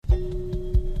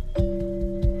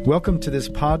Welcome to this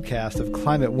podcast of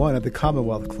Climate One at the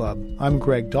Commonwealth Club. I'm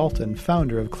Greg Dalton,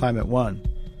 founder of Climate One.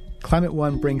 Climate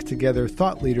One brings together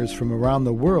thought leaders from around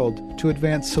the world to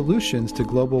advance solutions to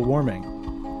global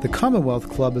warming. The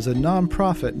Commonwealth Club is a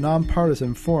nonprofit,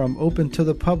 nonpartisan forum open to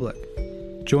the public.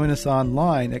 Join us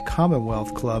online at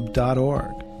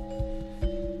commonwealthclub.org.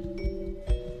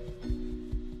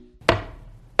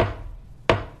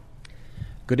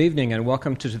 Good evening and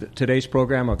welcome to today's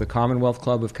program of the Commonwealth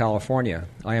Club of California.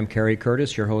 I am Kerry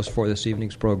Curtis, your host for this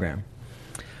evening's program.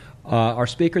 Our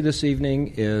speaker this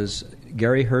evening is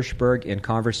Gary Hirshberg in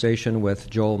conversation with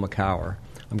Joel Makower.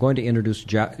 I'm going to introduce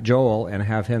Joel and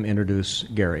have him introduce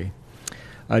Gary.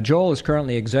 Joel is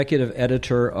currently executive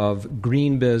editor of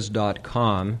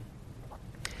greenbiz.com,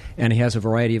 and he has a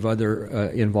variety of other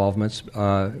involvements,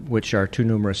 which are too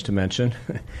numerous to mention.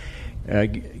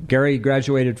 Joel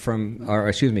graduated from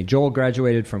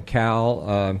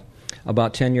Cal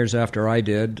about 10 years after I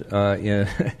did,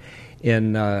 back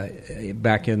in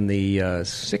the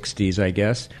 60s, I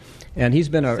guess. And he's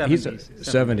been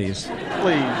 70s.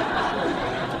 Please.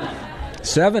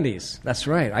 70s. That's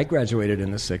right. I graduated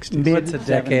in the 60s. What's a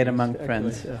decade among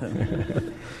friends?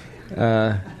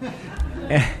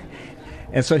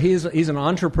 And so he's an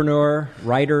entrepreneur,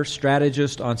 writer,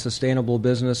 strategist on sustainable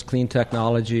business, clean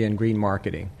technology, and green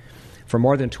marketing. For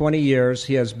more than 20 years,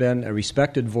 he has been a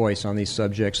respected voice on these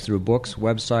subjects through books,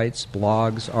 websites,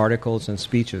 blogs, articles, and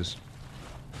speeches.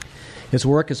 His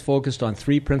work is focused on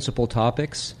three principal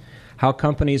topics: how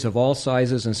companies of all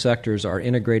sizes and sectors are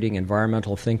integrating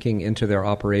environmental thinking into their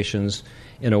operations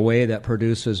in a way that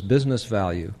produces business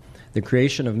value, the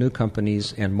creation of new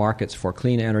companies and markets for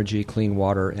clean energy, clean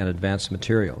water, and advanced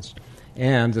materials,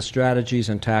 and the strategies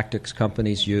and tactics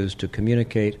companies use to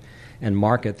communicate and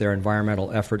market their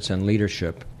environmental efforts and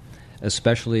leadership,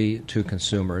 especially to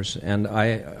consumers. And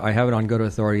I have it on good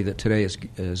authority that today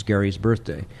is Gary's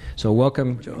birthday. So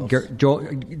welcome,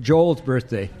 Joel's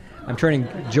birthday. I'm turning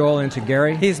Joel into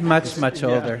Gary. He's much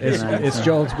older. It's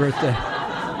Joel's birthday.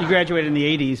 You graduated in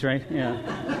the 80s, right? Yeah.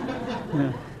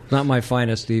 Not my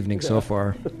finest evening so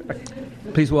far.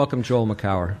 Please welcome Joel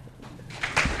Makower.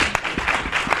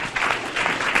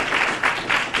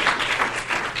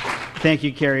 Thank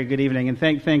you, Kerry. Good evening, and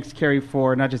thanks, Kerry,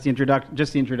 for not just the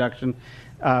introduction,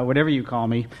 whatever you call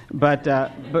me, but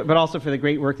also for the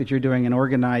great work that you're doing in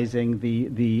organizing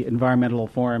the environmental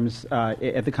forums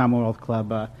at the Commonwealth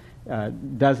Club.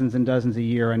 Dozens and dozens a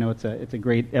year. I know it's a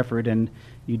great effort, and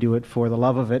you do it for the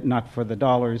love of it, not for the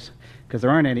dollars, because there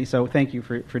aren't any. So thank you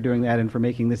for doing that and for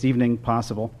making this evening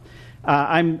possible.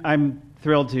 I'm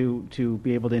thrilled to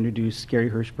be able to introduce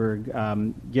Gary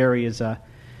Hirshberg. Gary is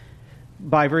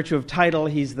by virtue of title,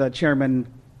 he's the chairman,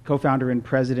 co-founder, and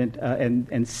president,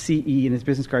 and CE, in his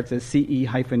business card says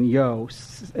CE-YO,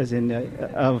 as in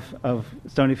of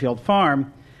Stonyfield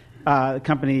Farm, a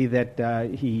company that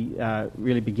he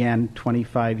really began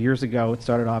 25 years ago. It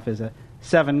started off as a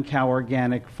 7-cow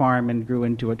organic farm and grew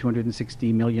into a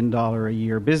 $260 million a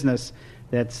year business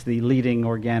that's the leading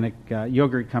organic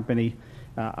yogurt company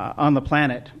on the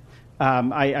planet.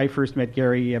 I first met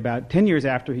Gary about 10 years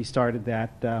after he started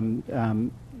that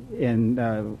in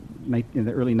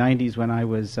the early 90s when I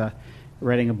was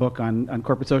writing a book on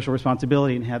corporate social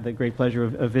responsibility and had the great pleasure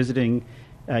of visiting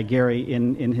Gary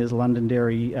in his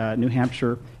Londonderry, New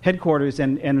Hampshire headquarters,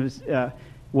 and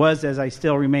was, as I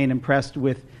still remain, impressed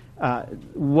with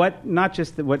not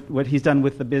just what he's done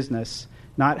with the business,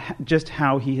 not just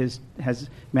how he has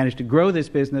managed to grow this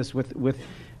business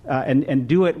and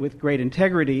do it with great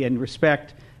integrity and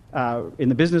respect in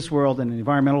the business world and the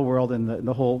environmental world and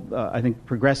the whole, I think,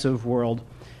 progressive world,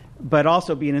 but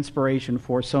also be an inspiration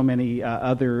for so many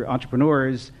other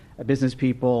entrepreneurs, business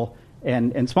people,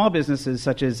 and small businesses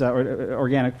such as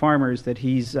organic farmers that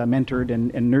he's mentored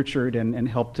and nurtured and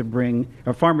helped to bring,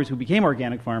 or farmers who became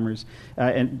organic farmers,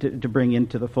 and to bring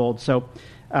into the fold. So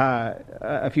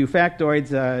a few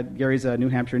factoids. Gary's a New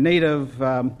Hampshire native,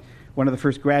 one of the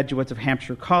first graduates of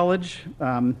Hampshire College.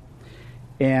 And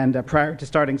prior to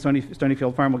starting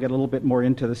Stonyfield Farm, we'll get a little bit more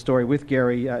into the story with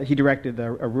Gary. He directed a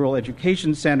rural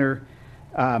education center,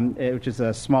 which is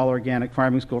a small organic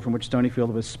farming school from which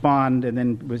Stonyfield was spawned, and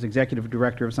then was executive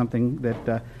director of something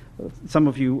that some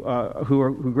of you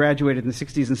who graduated in the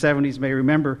 60s and 70s may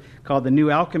remember, called the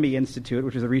New Alchemy Institute,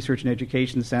 which is a research and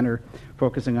education center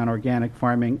focusing on organic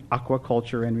farming,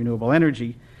 aquaculture, and renewable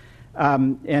energy.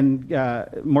 And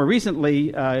more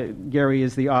recently, Gary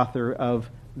is the author of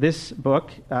this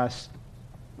book,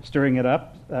 Stirring It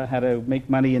Up, How to Make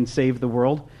Money and Save the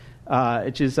World,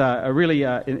 which is a really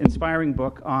inspiring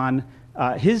book on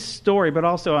his story, but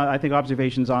also I think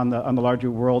observations on the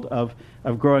larger world of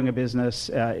growing a business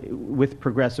with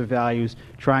progressive values,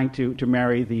 trying to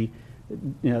marry the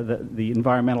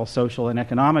environmental, social, and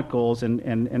economic goals,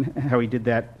 and how he did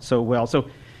that so well. So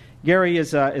Gary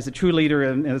is a true leader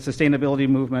in the sustainability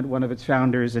movement, one of its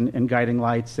founders and guiding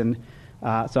lights, and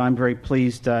so I'm very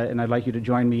pleased, and I'd like you to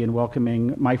join me in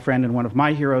welcoming my friend and one of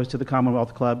my heroes to the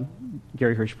Commonwealth Club,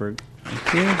 Gary Hirshberg.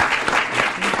 Thank you.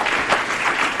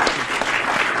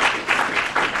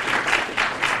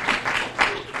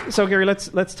 So Gary,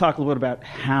 let's talk a little bit about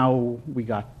how you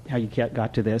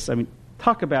got to this. I mean,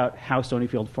 talk about how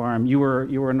Stonyfield Farm. You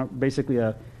were basically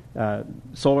a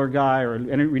solar guy or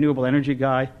renewable energy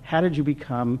guy. How did you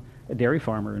become a dairy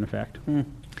farmer, in effect?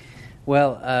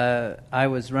 Well, I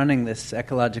was running this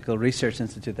ecological research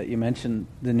institute that you mentioned,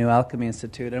 the New Alchemy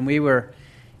Institute, and we were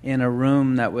in a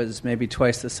room that was maybe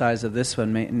twice the size of this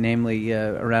one, namely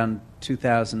around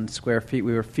 2,000 square feet.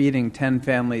 We were feeding 10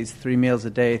 families 3 meals a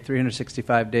day,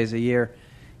 365 days a year,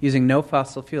 using no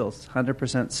fossil fuels,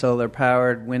 100%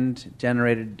 solar-powered,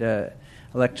 wind-generated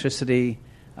electricity,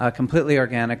 completely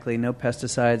organically, no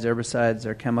pesticides, herbicides,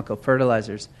 or chemical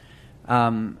fertilizers.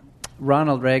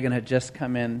 Ronald Reagan had just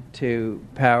come into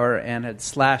power and had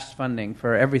slashed funding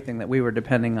for everything that we were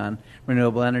depending on,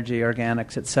 renewable energy,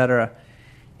 organics, etc.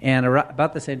 And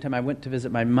about the same time, I went to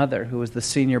visit my mother, who was the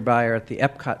senior buyer at the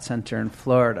Epcot Center in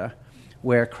Florida,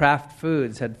 where Kraft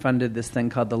Foods had funded this thing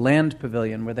called the Land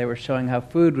Pavilion, where they were showing how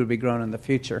food would be grown in the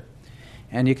future.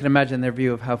 And you can imagine their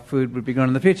view of how food would be grown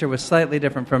in the future was slightly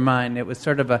different from mine. It was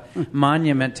sort of a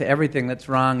monument to everything that's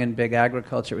wrong in big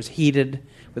agriculture. It was heated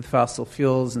with fossil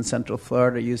fuels in Central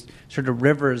Florida, used sort of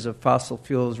rivers of fossil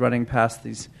fuels running past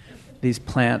these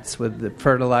plants with the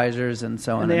fertilizers and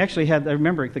so on. And they actually had, I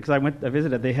remember, because I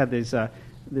visited, they had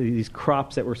these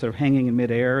crops that were sort of hanging in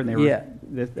midair, and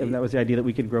that was the idea that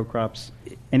we could grow crops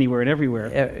anywhere and everywhere.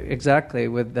 Exactly,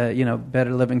 with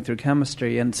better living through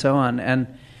chemistry and so on. And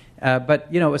but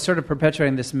it was sort of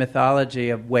perpetuating this mythology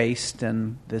of waste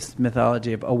and this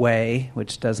mythology of away,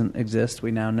 which doesn't exist,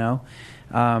 we now know.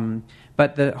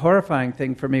 But the horrifying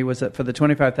thing for me was that for the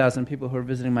 25,000 people who are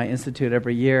visiting my institute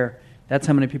every year, that's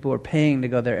how many people were paying to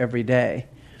go there every day.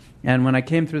 And when I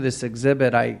came through this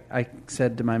exhibit, I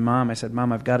said to my mom,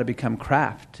 Mom, I've got to become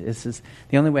Kraft. This is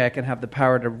the only way I can have the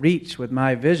power to reach with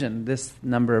my vision this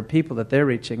number of people that they're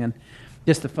reaching. And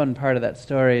just the fun part of that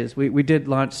story is we did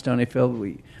launch Stonyfield.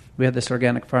 We had this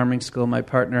organic farming school. My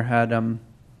partner had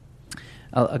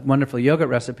a wonderful yogurt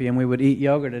recipe, and we would eat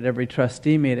yogurt at every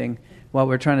trustee meeting while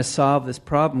we're trying to solve this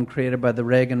problem created by the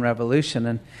Reagan Revolution.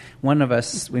 And one of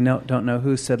us, don't know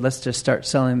who, said, let's just start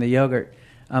selling the yogurt.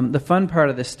 The fun part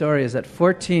of this story is that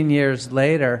 14 years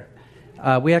later,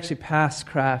 we actually passed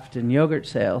Kraft in yogurt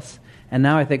sales, and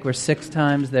now I think we're 6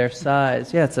 times their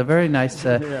size. Yeah, it's a very nice...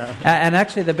 And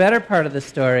actually, the better part of the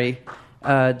story,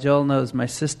 Joel knows my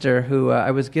sister, who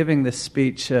I was giving this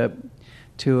speech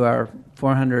to our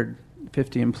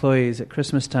 450 employees at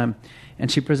Christmas time, and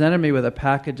she presented me with a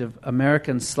package of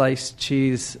American sliced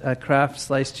cheese, Kraft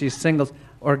sliced cheese singles,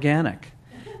 organic.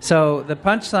 So the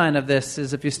punchline of this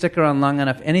is if you stick around long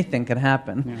enough, anything can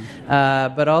happen. Yeah.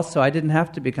 But also, I didn't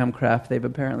have to become Kraft. They've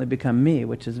apparently become me,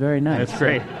 which is very nice. That's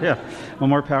great. Yeah. Well,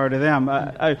 more power to them.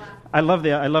 I love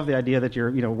the idea that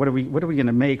you're, what are we going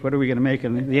to make? What are we going to make?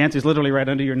 And the answer is literally right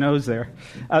under your nose there.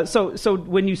 So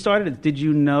when you started, did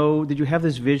you have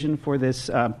this vision for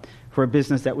this, for a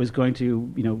business that was going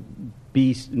to,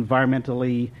 be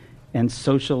environmentally and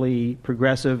socially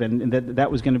progressive, and that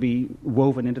was going to be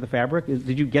woven into the fabric?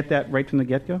 Did you get that right from the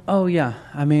get-go? Oh, yeah.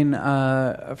 I mean,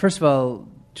 first of all,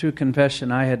 true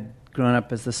confession, I had grown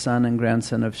up as the son and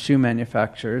grandson of shoe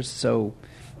manufacturers, so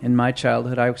in my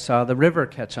childhood I saw the river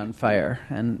catch on fire,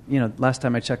 and, last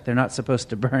time I checked, they're not supposed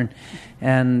to burn,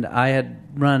 and I had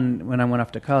run, when I went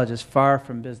off to college, as far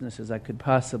from business as I could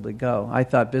possibly go. I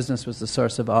thought business was the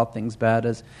source of all things bad,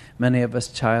 as many of us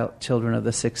children of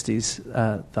the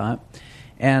 60s thought,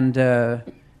 and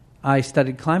I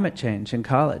studied climate change in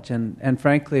college, and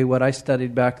frankly, what I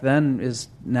studied back then is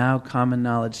now common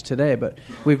knowledge today, but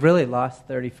we've really lost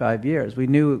 35 years. We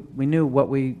knew what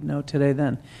we know today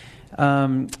then.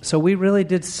 So we really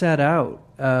did set out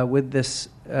with this,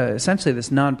 essentially this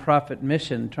nonprofit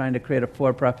mission, trying to create a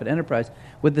for-profit enterprise,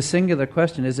 with the singular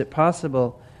question, is it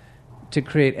possible to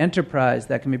create enterprise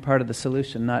that can be part of the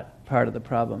solution, not part of the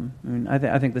problem? I mean,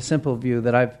 I think the simple view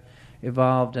that I've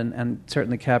evolved and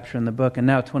certainly capture in the book, and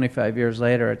now 25 years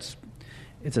later, it's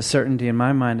a certainty in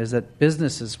my mind, is that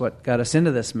business is what got us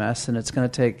into this mess, and it's going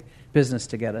to take business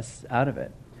to get us out of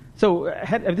it. So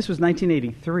this was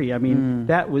 1983. I mean,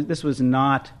 this was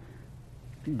not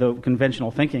the conventional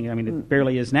thinking. I mean, it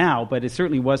barely is now, but it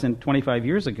certainly wasn't 25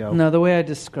 years ago. No, the way I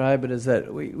describe it is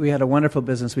that we had a wonderful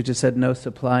business. We just had no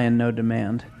supply and no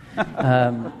demand.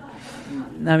 I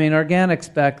mean,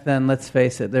 organics back then, let's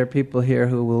face it, there are people here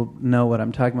who will know what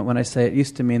I'm talking about when I say it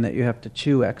used to mean that you have to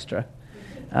chew extra.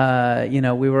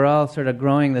 We were all sort of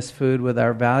growing this food with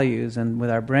our values and with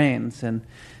our brains and,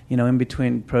 in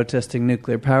between protesting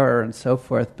nuclear power and so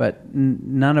forth, but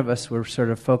none of us were sort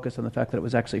of focused on the fact that it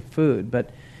was actually food. But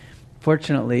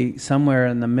fortunately, somewhere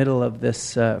in the middle of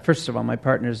this, first of all, my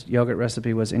partner's yogurt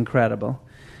recipe was incredible.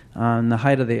 On the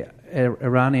height of the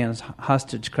Iranian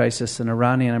hostage crisis, an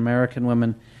Iranian-American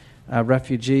woman,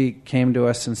 refugee, came to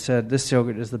us and said, "This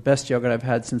yogurt is the best yogurt I've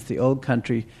had since the old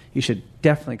country. You should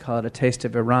definitely call it a taste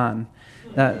of Iran."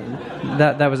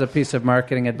 That was a piece of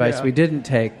marketing advice we didn't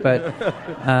take, but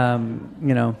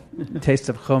taste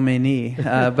of Khomeini.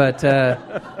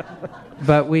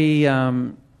 But we,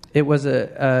 it was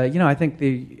I think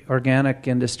the organic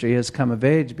industry has come of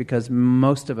age because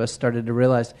most of us started to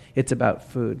realize it's about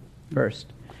food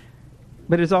first.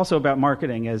 But it's also about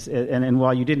marketing, and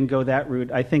while you didn't go that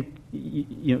route, I think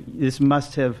this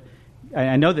must have.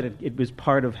 I know that it was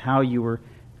part of how you were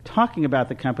talking about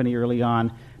the company early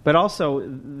on, but also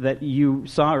that you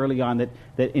saw early on that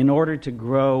in order to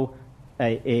grow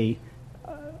a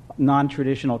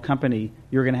non-traditional company,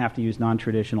 you're going to have to use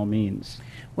non-traditional means.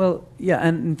 Well, yeah,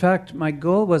 and in fact, my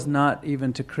goal was not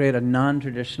even to create a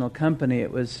non-traditional company.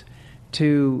 It was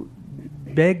to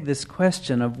beg this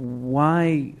question of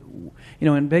why.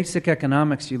 In basic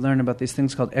economics, you learn about these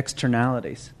things called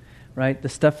externalities, right? The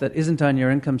stuff that isn't on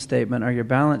your income statement or your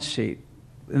balance sheet,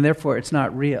 and therefore it's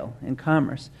not real in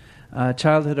commerce.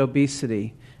 Childhood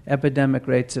obesity, epidemic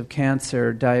rates of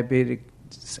cancer, diabetes,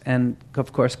 and,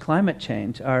 of course, climate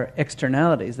change are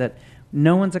externalities that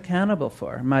no one's accountable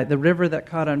for. The river that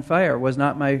caught on fire was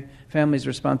not my family's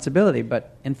responsibility,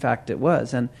 but, in fact, it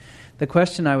was. And the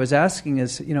question I was asking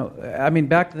is,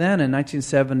 back then in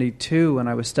 1972 when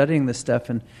I was studying this stuff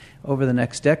and over the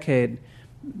next decade,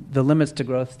 the Limits to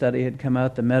Growth study had come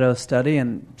out, the Meadows study,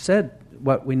 and said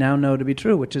what we now know to be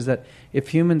true, which is that if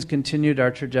humans continued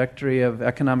our trajectory of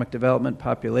economic development,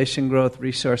 population growth,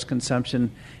 resource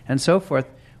consumption, and so forth,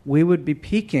 we would be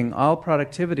peaking all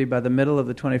productivity by the middle of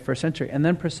the 21st century and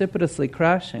then precipitously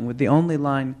crashing with the only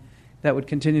line that would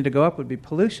continue to go up would be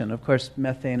pollution. Of course,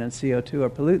 methane and CO2 are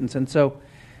pollutants. And so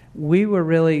we were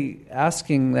really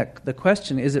asking the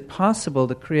question, is it possible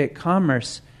to create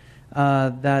commerce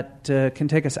that can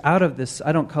take us out of this?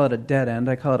 I don't call it a dead end.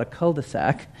 I call it a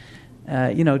cul-de-sac.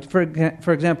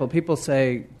 For example, people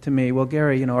say to me, well,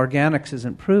 Gary, organics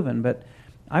isn't proven. But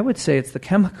I would say it's the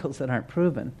chemicals that aren't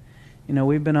proven.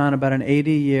 We've been on about an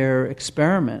 80-year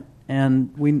experiment.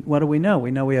 And what do we know? We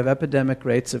know we have epidemic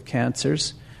rates of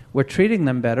cancers. We're treating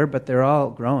them better, but they're all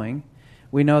growing.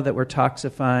 We know that we're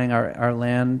toxifying our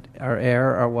land, our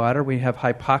air, our water. We have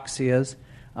hypoxias.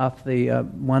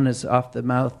 One is off the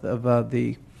mouth of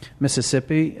the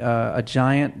Mississippi, a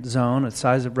giant zone the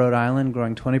size of Rhode Island,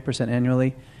 growing 20%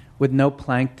 annually, with no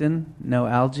plankton, no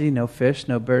algae, no fish,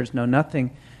 no birds, no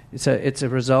nothing. It's a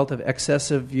result of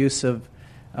excessive use of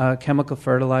chemical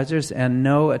fertilizers and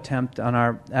no attempt on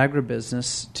our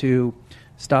agribusiness to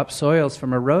stop soils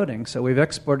from eroding. So we've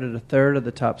exported a third of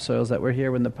the topsoils that were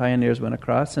here when the pioneers went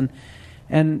across.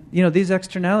 And these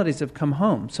externalities have come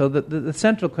home. So the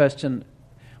central question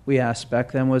we asked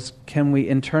back then was, can we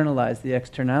internalize the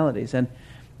externalities? And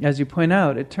as you point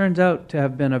out, it turns out to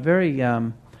have been a very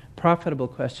profitable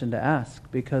question to ask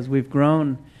because we've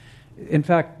grown. In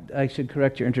fact, I should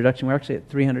correct your introduction. We're actually at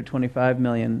 325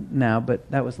 million now,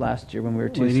 but that was last year when we were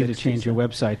 260. You need to change your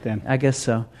website then. I guess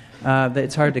so.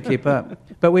 It's hard to keep up.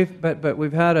 But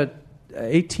we've had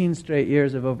 18 straight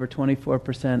years of over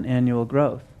 24% annual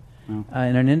growth in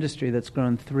an industry that's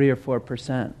grown 3 or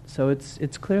 4%. So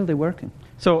it's clearly working.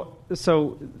 So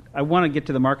I want to get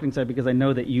to the marketing side because I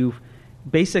know that you've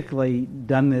basically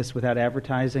done this without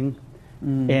advertising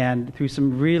and through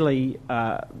some really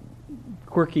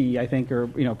quirky, I think, or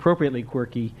appropriately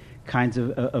quirky kinds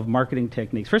of marketing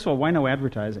techniques. First of all, why no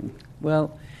advertising?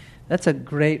 Well, that's a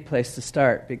great place to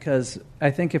start because I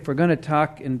think if we're going to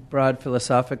talk in broad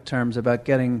philosophic terms about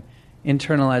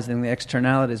internalizing the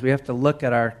externalities, we have to look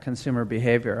at our consumer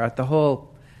behavior, at the whole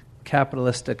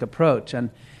capitalistic approach. And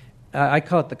I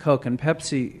call it the Coke and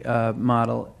Pepsi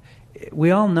model.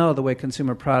 We all know the way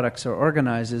consumer products are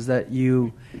organized is that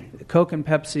Coke and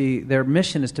Pepsi, their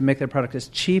mission is to make their product as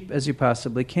cheap as you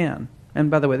possibly can.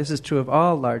 And by the way, this is true of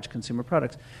all large consumer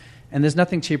products. And there's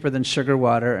nothing cheaper than sugar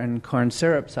water and corn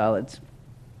syrup solids.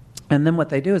 And then what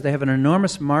they do is they have an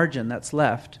enormous margin that's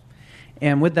left.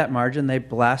 And with that margin, they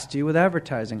blast you with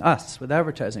advertising, us with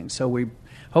advertising. So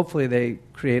hopefully they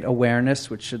create awareness,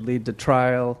 which should lead to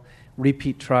trial,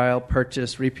 repeat trial,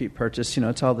 purchase, repeat purchase.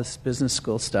 It's all this business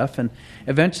school stuff. And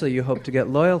eventually you hope to get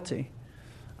loyalty.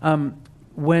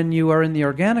 When you are in the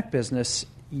organic business,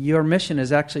 your mission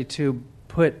is actually to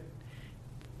put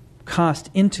cost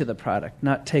into the product,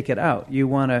 not take it out. You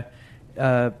want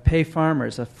to pay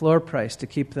farmers a floor price to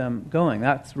keep them going.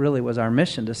 That really was our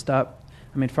mission, to stop.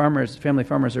 Family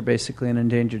farmers are basically an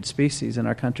endangered species in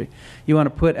our country. You want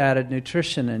to put added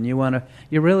nutrition in. You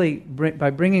really, by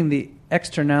bringing the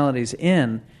externalities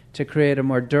in to create a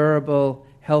more durable,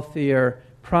 healthier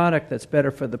product that's better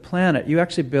for the planet, you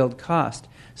actually build cost.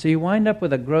 So you wind up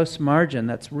with a gross margin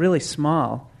that's really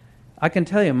small. I can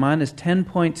tell you, mine is 10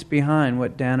 points behind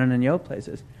what Dannon and Yoplait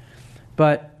is.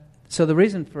 So the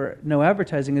reason for no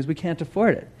advertising is we can't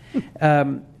afford it.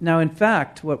 Now, in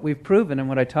fact, what we've proven and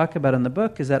what I talk about in the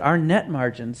book is that our net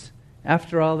margins,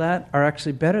 after all that, are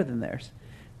actually better than theirs.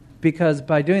 Because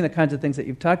by doing the kinds of things that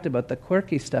you've talked about, the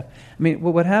quirky stuff,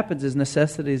 what happens is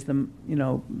necessity is the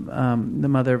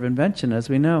mother of invention, as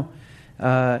we know.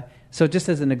 So just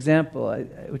as an example,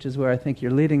 which is where I think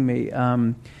you're leading me,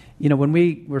 when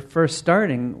we were first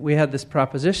starting, we had this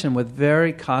proposition with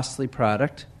very costly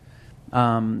product,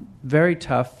 very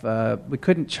tough. We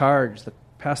couldn't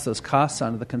pass those costs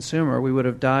on to the consumer. We would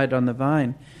have died on the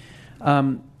vine.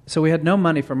 So we had no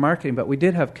money for marketing, but we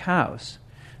did have cows.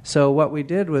 So what we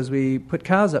did was we put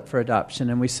cows up for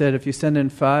adoption, and we said, if you send in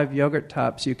 5 yogurt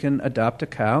tops, you can adopt a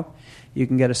cow. You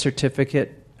can get a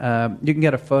certificate. You can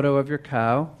get a photo of your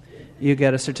cow. You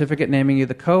get a certificate naming you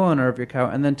the co-owner of your cow,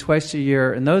 and then twice a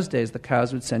year, in those days, the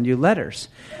cows would send you letters.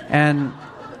 And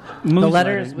moose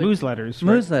letters.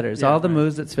 Moose letters. All the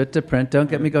moose that's fit to print. Don't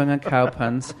get me going on cow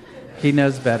puns. He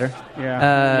knows better.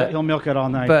 Yeah, he'll milk it all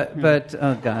night. But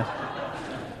oh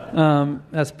God,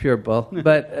 that's pure bull.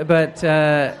 But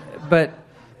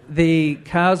the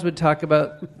cows would talk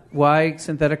about why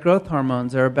synthetic growth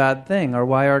hormones are a bad thing, or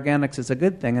why organics is a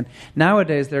good thing. And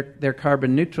nowadays they're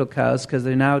carbon neutral cows because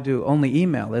they now do only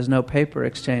email. There's no paper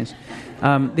exchange.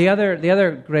 The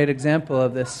other great example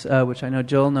of this, which I know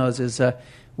Joel knows, is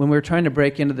when we were trying to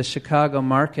break into the Chicago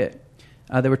market.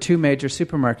 There were 2 major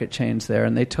supermarket chains there,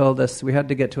 and they told us we had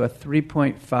to get to a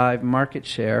 3.5 market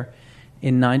share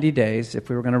in 90 days if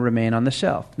we were going to remain on the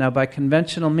shelf. Now, by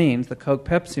conventional means, the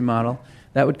Coke-Pepsi model,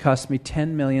 that would cost me $10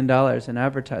 million in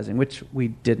advertising, which we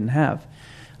didn't have.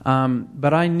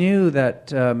 But I knew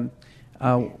that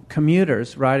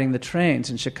commuters riding the trains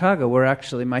in Chicago were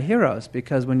actually my heroes,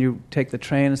 because when you take the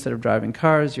train instead of driving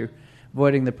cars, you're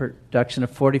avoiding the production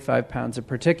of 45 pounds of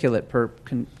particulate per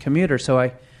commuter. So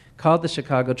I called the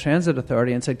Chicago Transit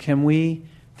Authority and said, can we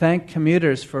thank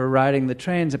commuters for riding the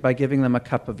trains by giving them a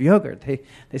cup of yogurt?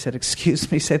 They said,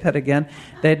 excuse me, say that again.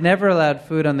 They had never allowed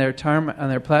food on their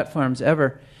platforms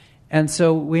ever. And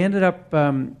so we ended up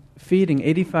feeding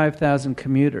 85,000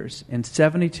 commuters. In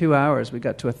 72 hours, we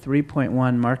got to a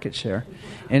 3.1 market share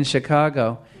in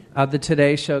Chicago. The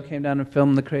Today Show came down and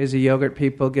filmed the crazy yogurt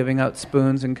people giving out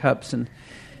spoons and cups.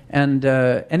 And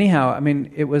anyhow,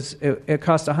 it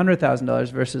cost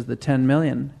 $100,000 versus the $10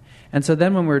 million. And so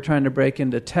then when we were trying to break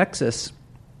into Texas,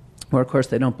 where, of course,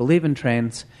 they don't believe in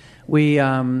trains, we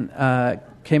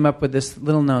came up with this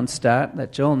little-known stat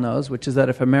that Joel knows, which is that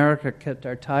if America kept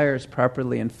our tires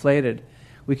properly inflated,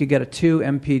 we could get a 2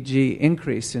 mpg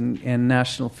increase in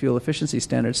national fuel efficiency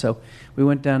standards. So we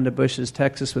went down to Bush's,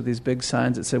 Texas, with these big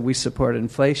signs that said, we support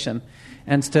inflation,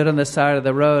 and stood on the side of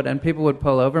the road, and people would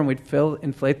pull over, and we'd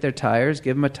inflate their tires,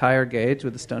 give them a tire gauge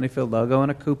with the Stonyfield logo and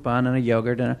a coupon and a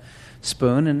yogurt and a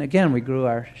spoon, and again, we grew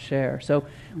our share. So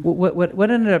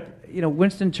what ended up,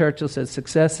 Winston Churchill said,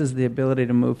 success is the ability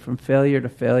to move from failure to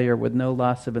failure with no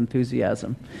loss of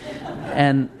enthusiasm.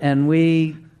 And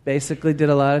we basically did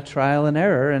a lot of trial and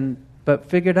error, but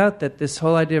figured out that this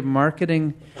whole idea of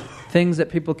marketing things that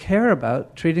people care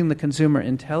about, treating the consumer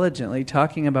intelligently,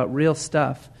 talking about real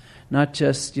stuff, not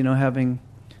just, having,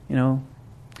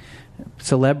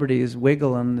 celebrities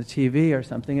wiggle on the TV or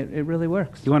something. It really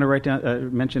works. You want to write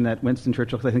down, mention that Winston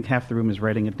Churchill, because I think half the room is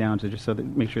writing it down, so that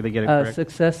make sure they get it correct.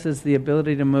 Success is the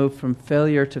ability to move from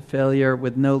failure to failure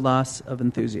with no loss of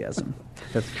enthusiasm.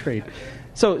 That's great.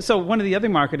 So one of the other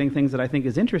marketing things that I think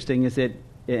is interesting is that,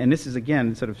 and this is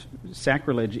again sort of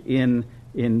sacrilege in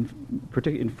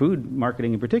food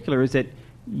marketing in particular, is that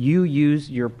you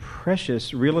use your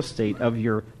precious real estate of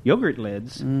your yogurt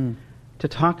lids to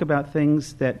talk about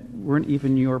things that weren't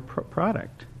even your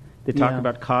product. They talk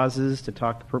about causes, to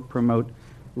promote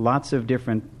lots of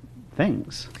different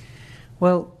things.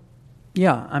 Well,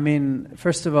 yeah.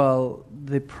 First of all,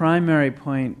 the primary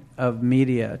point of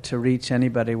media to reach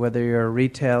anybody, whether you're a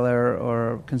retailer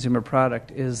or a consumer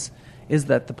product, is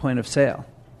that the point of sale.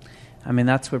 I mean,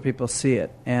 that's where people see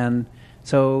it. And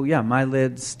so, yeah, my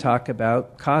lids talk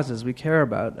about causes we care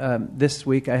about. This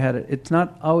week I had it's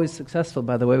not always successful,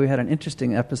 by the way. We had an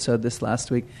interesting episode this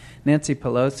last week. Nancy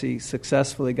Pelosi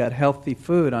successfully got healthy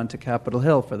food onto Capitol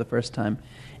Hill for the first time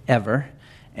ever.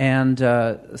 And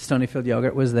Stonyfield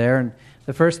Yogurt was there. And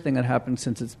the first thing that happened,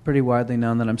 since it's pretty widely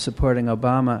known that I'm supporting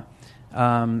Obama,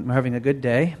 we're having a good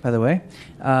day, by the way,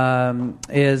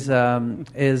 is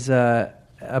a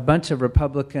bunch of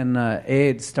Republican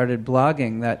aides started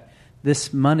blogging that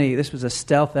this was a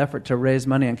stealth effort to raise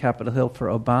money on Capitol Hill for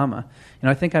Obama.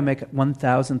 I think I make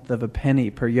 1,000th of a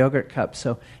penny per yogurt cup.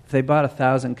 So if they bought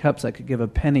 1,000 cups, I could give a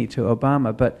penny to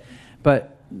Obama. But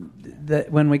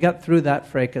when we got through that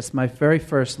fracas, my very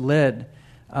first lid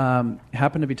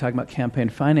happened to be talking about campaign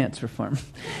finance reform,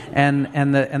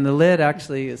 and the lid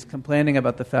actually is complaining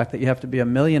about the fact that you have to be a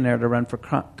millionaire to run for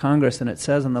Congress, and it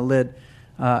says on the lid,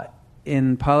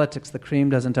 in politics, the cream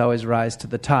doesn't always rise to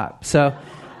the top. So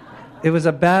it was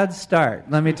a bad start,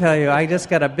 let me tell you. I just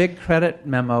got a big credit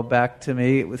memo back to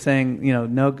me saying,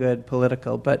 no good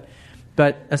political. But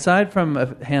aside from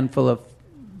a handful of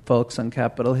folks on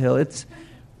Capitol Hill, it's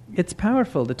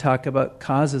powerful to talk about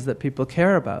causes that people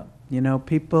care about.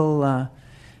 People,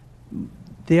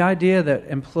 the idea that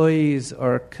employees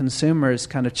or consumers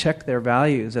kind of check their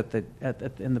values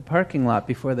in the parking lot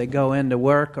before they go into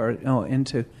work or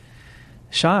into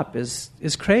shop is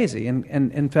crazy. And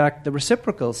in fact, the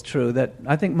reciprocal is true, that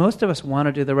I think most of us want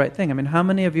to do the right thing. I mean, how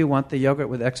many of you want the yogurt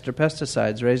with extra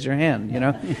pesticides? Raise your hand,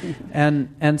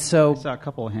 and so I saw a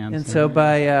couple of hands. And so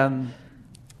by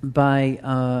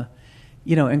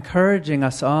encouraging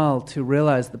us all to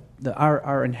realize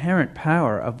our inherent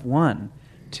power of one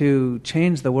to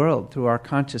change the world through our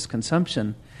conscious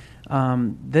consumption,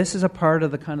 this is a part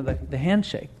of the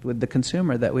handshake with the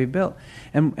consumer that we built.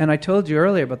 And I told you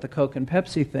earlier about the Coke and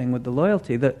Pepsi thing with the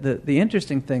loyalty. The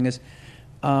interesting thing is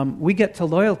we get to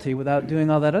loyalty without doing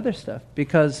all that other stuff,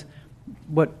 because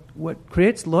what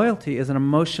creates loyalty is an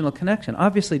emotional connection.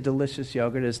 Obviously, delicious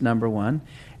yogurt is number one,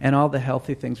 and all the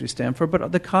healthy things we stand for,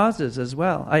 but the causes as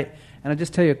well. I'll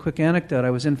just tell you a quick anecdote. I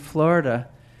was in Florida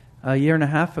a year and a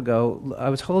half ago. I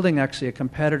was holding actually a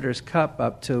competitor's cup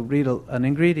up to read an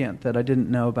ingredient that I didn't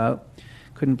know about,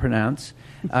 couldn't pronounce.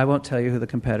 I won't tell you who the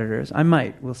competitor is. I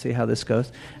might. We'll see how this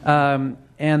goes. And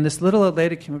this little old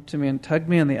lady came up to me and tugged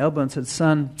me on the elbow and said,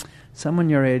 "Son, someone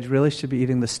your age really should be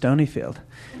eating the Stonyfield,"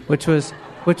 which was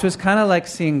kind of like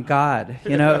seeing God.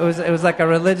 It was like a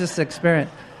religious experience.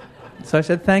 So I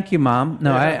said, "Thank you, Mom."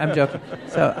 No, I'm joking.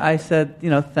 So I said,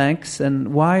 thanks,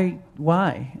 and why?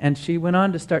 And she went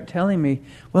on to start telling me,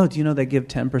 well, do you know they give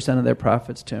 10% of their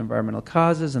profits to environmental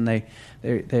causes, and they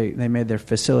made their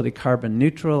facility carbon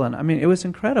neutral, and I mean, it was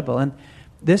incredible. And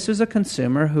this was a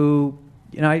consumer who,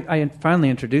 I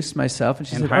finally introduced myself, and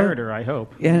she said, hired her, I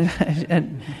hope,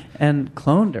 and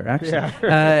cloned her actually,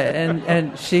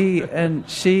 yeah.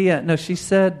 She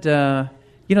said,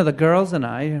 the girls and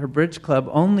I, her bridge club,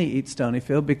 only eat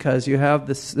Stonyfield because you have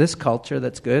this culture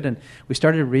that's good, and we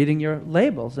started reading your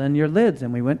labels and your lids,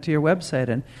 and we went to your website,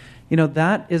 and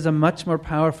that is a much more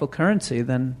powerful currency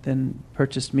than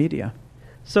purchased media.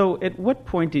 So at what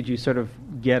point did you sort of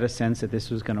get a sense that this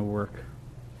was going to work?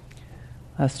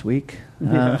 Last week.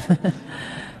 Yeah.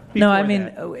 No, I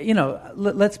mean,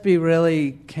 let's be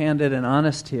really candid and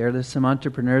honest here. There's some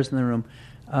entrepreneurs in the room.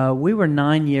 We were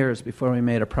 9 years before we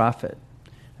made a profit.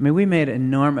 I mean, we made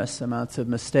enormous amounts of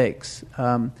mistakes.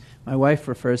 My wife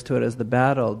refers to it as the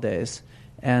bad old days.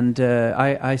 And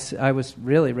I was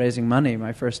really raising money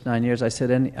my first 9 years.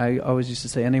 I always used to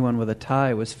say anyone with a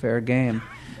tie was fair game.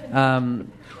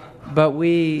 But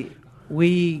we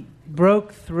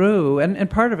broke through, and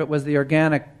part of it was the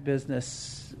organic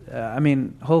business.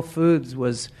 Whole Foods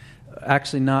was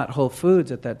actually not Whole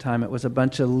Foods at that time. It was a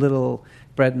bunch of little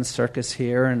bread and circus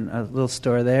here and a little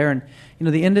store there. And,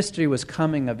 the industry was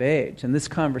coming of age. And this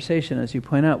conversation, as you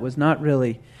point out, was not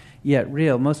really yet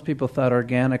real. Most people thought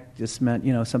organic just meant,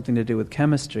 something to do with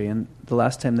chemistry. And the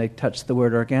last time they touched the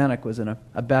word organic was in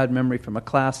a bad memory from a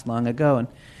class long ago. And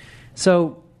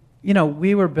so,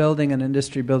 we were building an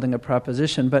industry, building a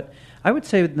proposition. But I would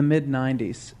say in the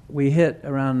mid-'90s, we hit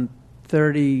around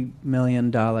 $30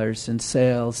 million in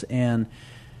sales, and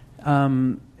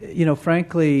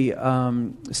frankly,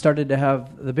 started to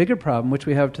have the bigger problem, which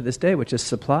we have to this day, which is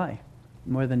supply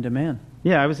more than demand.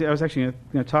 Yeah, I was actually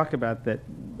going to talk about that.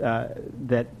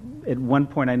 That at one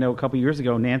point, I know a couple of years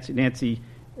ago, Nancy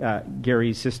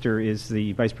Gary's sister is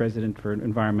the vice president for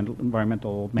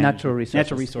natural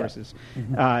resources.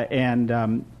 Yeah.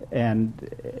 Mm-hmm.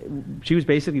 she was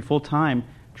basically full-time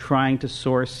trying to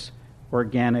source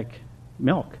organic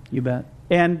milk. You bet.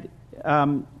 And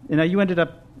now you ended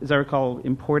up, as I recall,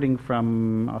 importing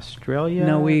from Australia?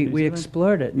 No, we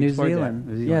explored it, New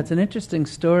Zealand. Yeah, it's an interesting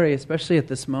story, especially at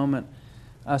this moment,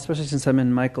 especially since I'm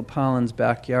in Michael Pollan's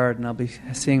backyard, and I'll be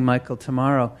seeing Michael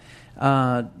tomorrow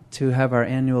to have our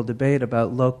annual debate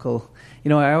about local.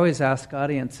 I always ask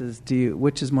audiences,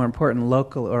 which is more important,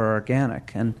 local or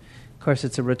organic? And, of course,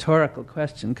 it's a rhetorical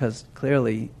question because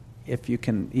clearly if you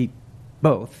can eat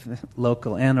both,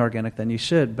 local and organic, then you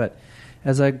should. But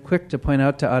as I'm quick to point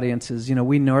out to audiences,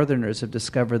 we Northerners have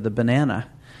discovered the banana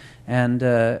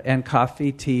and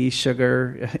coffee, tea,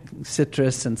 sugar,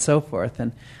 citrus, and so forth.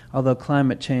 And although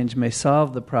climate change may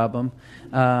solve the problem,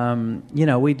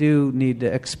 we do need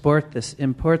to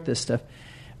import this stuff.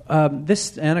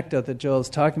 This anecdote that Joel's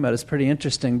talking about is pretty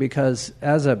interesting because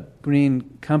as a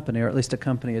green company, or at least a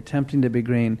company attempting to be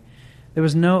green, there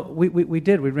was we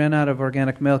ran out of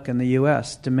organic milk in the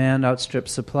U.S. Demand outstripped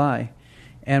supply.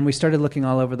 And we started looking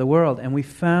all over the world, and we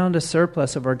found a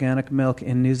surplus of organic milk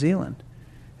in New Zealand.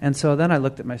 And so then I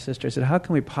looked at my sister. I said, how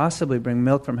can we possibly bring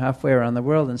milk from halfway around the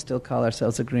world and still call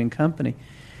ourselves a green company?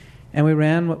 And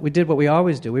we did what we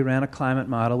always do. We ran a climate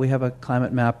model. We have a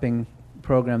climate mapping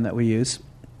program that we use.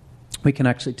 We can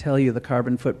actually tell you the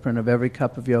carbon footprint of every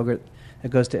cup of yogurt that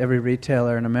goes to every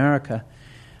retailer in America.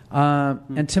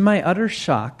 And to my utter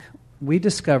shock, we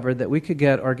discovered that we could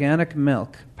get organic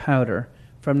milk powder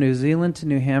from New Zealand to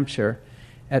New Hampshire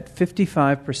at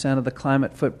 55% of the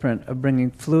climate footprint of bringing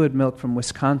fluid milk from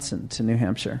Wisconsin to New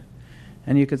Hampshire.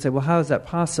 And you could say, well, how is that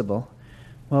possible?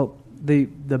 Well, the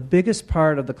biggest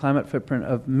part of the climate footprint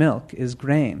of milk is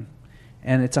grain.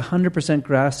 And it's 100%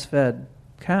 grass-fed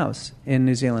cows in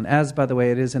New Zealand, as, by the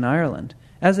way, it is in Ireland,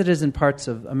 as it is in parts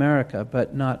of America,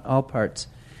 but not all parts.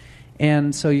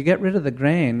 And so you get rid of the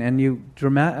grain, and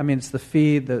it's the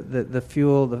feed, the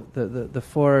fuel, the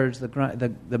forage,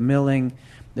 the milling,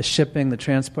 the shipping, the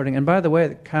transporting. And by the way,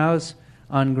 the cows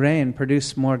on grain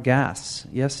produce more gas.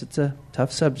 Yes, it's a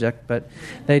tough subject, but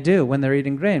they do when they're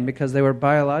eating grain because they were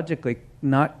biologically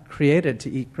not created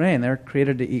to eat grain. They're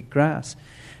created to eat grass.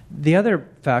 The other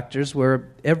factors were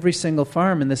every single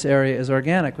farm in this area is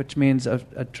organic, which means a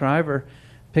driver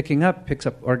picks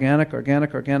up organic.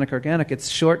 It's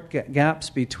short gaps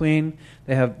between.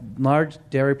 They have large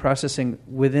dairy processing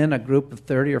within a group of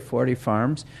 30 or 40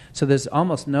 farms. So there's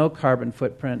almost no carbon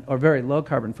footprint or very low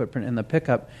carbon footprint in the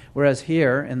pickup. Whereas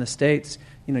here in the States,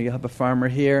 you'll have a farmer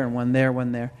here and one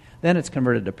there. Then it's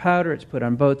converted to powder. It's put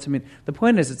on boats. The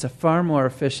point is it's a far more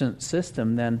efficient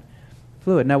system than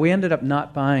fluid. Now, we ended up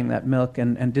not buying that milk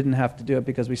and didn't have to do it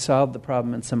because we solved the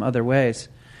problem in some other ways.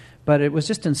 But it was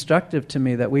just instructive to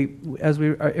me that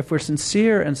if we're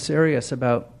sincere and serious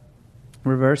about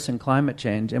reversing climate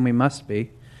change, and we must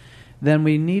be, then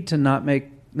we need to not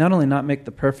only not make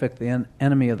the perfect the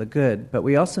enemy of the good, but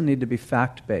we also need to be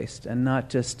fact-based and not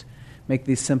just make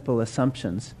these simple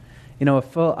assumptions.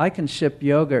 I can ship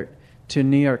yogurt to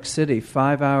New York City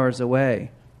 5 hours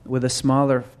away with a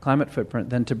smaller climate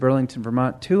footprint than to Burlington,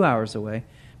 Vermont 2 hours away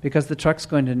because the trucks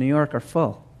going to New York are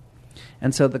full.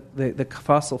 And so the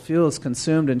fossil fuels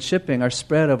consumed in shipping are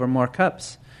spread over more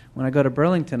cups. When I go to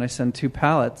Burlington, I send 2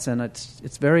 pallets, and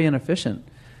it's very inefficient,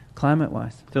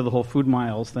 climate-wise. So the whole food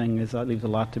miles thing leaves a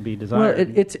lot to be desired.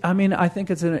 Well, I think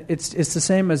it's the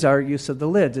same as our use of the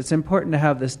lids. It's important to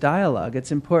have this dialogue.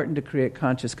 It's important to create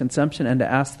conscious consumption and to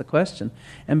ask the question.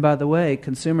 And by the way,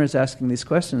 consumers asking these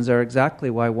questions are exactly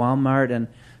why Walmart and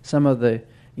some of the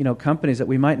companies that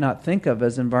we might not think of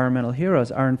as environmental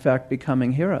heroes are in fact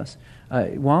becoming heroes.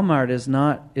 Walmart is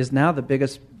now the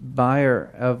biggest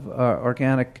buyer of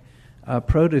organic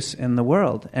produce in the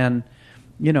world, and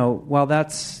while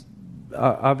that's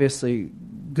obviously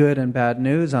good and bad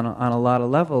news on a lot of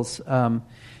levels,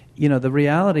 the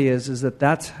reality is that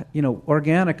that's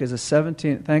organic is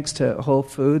thanks to Whole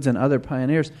Foods and other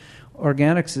pioneers,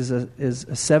 organics is a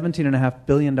 $17.5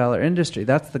 billion industry.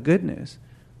 That's the good news.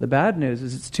 The bad news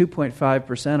is it's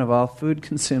 2.5% of all food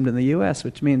consumed in the U.S.,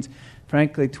 which means,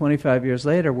 frankly, 25 years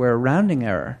later, we're a rounding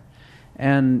error.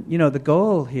 And, the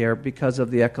goal here, because of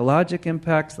the ecologic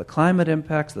impacts, the climate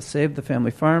impacts, the Save the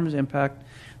Family Farms impact,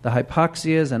 the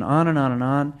hypoxias, and on and on and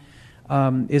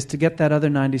on, is to get that other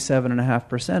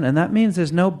 97.5%. And that means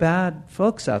there's no bad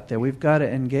folks out there. We've got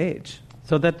to engage.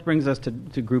 So that brings us to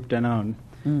Groupe Danone.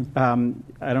 I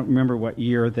don't remember what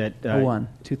year that...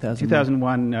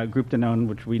 2001, Groupe Danone,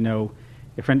 which we know,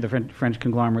 the French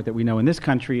conglomerate that we know in this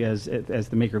country as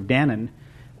the maker of Danone.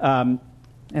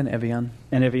 And Evian.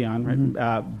 And Evian,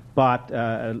 right? Bought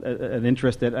an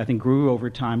interest that I think grew over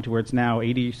time to where it's now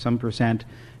 80%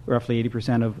 roughly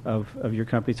 80% of your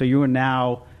company. So you are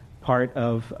now part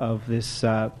of this,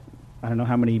 I don't know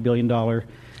how many $1 billion.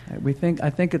 I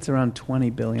think it's around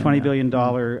 $20 billion. $20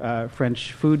 billion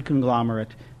French food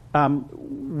conglomerate.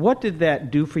 What did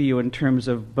that do for you in terms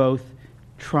of both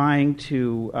trying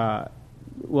to,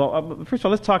 first of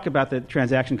all, let's talk about the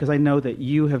transaction, because I know that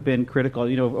you have been critical,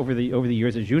 over the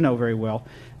years, as you know very well.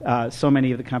 So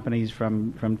many of the companies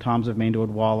from Tom's of Maine to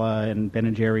Odwalla and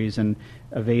Ben & Jerry's and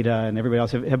Aveda and everybody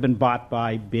else have been bought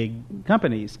by big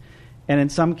companies. And in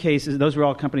some cases, those were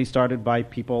all companies started by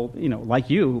people, like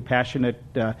you, passionate,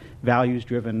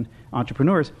 values-driven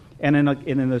entrepreneurs. And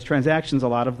in those transactions, a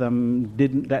lot of them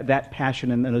didn't. That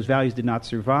passion and those values did not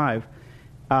survive.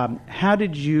 What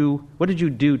did you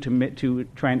do to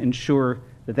try and ensure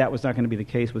that was not going to be the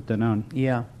case with Danone?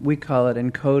 Yeah, we call it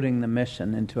encoding the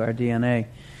mission into our DNA.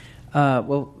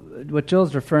 What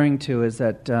Joel's referring to is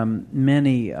that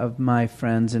many of my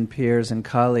friends and peers and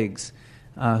colleagues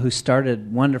who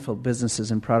started wonderful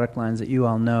businesses and product lines that you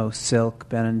all know, Silk,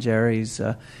 Ben & Jerry's,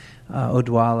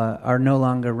 Odwalla, are no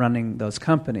longer running those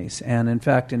companies. And in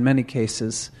fact, in many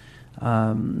cases,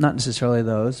 not necessarily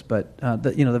those, but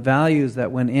the values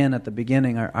that went in at the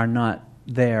beginning are not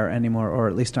there anymore, or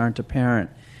at least aren't apparent.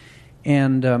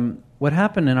 And what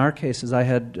happened in our case is I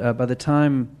had, by the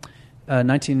time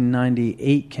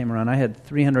 1998 came around, I had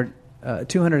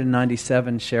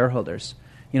 297 shareholders.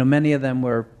 Many of them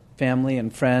were family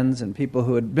and friends and people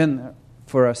who had been there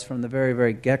for us from the very,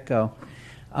 very get-go.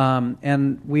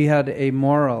 And we had a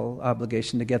moral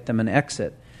obligation to get them an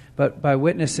exit. But by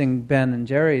witnessing Ben &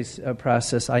 Jerry's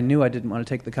process, I knew I didn't want to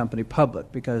take the company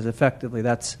public, because effectively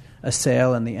that's a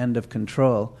sale and the end of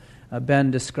control.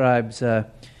 Ben describes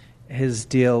his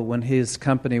deal when his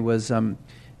company was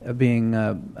being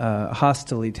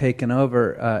hostilely taken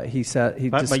over. He said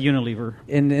by Unilever.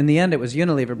 In the end, it was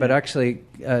Unilever, but actually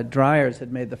Dreyer's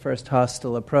had made the first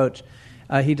hostile approach.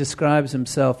 He describes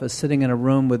himself as sitting in a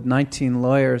room with 19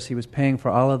 lawyers. He was paying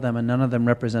for all of them, and none of them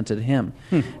represented him.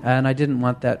 And I didn't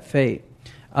want that fate.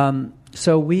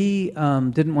 So we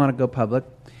didn't want to go public,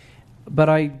 but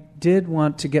I did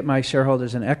want to get my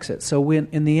shareholders an exit. So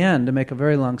in the end, to make a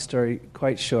very long story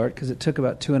quite short, because it took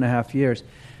about 2.5 years,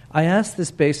 I asked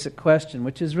this basic question,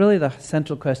 which is really the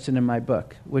central question in my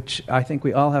book, which I think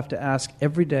we all have to ask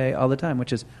every day, all the time,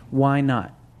 which is, why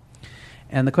not?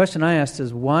 And the question I asked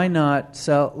is, why not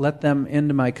let them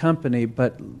into my company,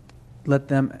 but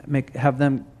have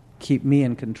them keep me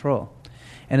in control?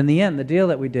 And in the end, the deal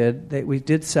that we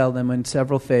did sell them in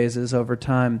several phases over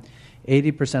time,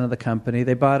 80% of the company.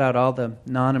 They bought out all the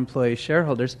non-employee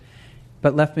shareholders,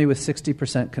 but left me with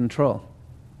 60% control.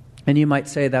 And you might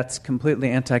say that's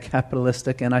completely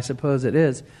anti-capitalistic, and I suppose it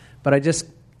is, but I just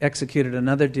executed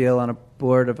another deal on a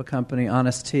board of a company,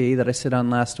 Honest Tea, that I sit on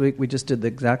last week. We just did the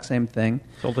exact same thing.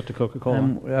 Sold it to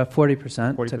Coca-Cola.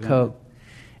 40% to Coke.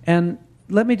 And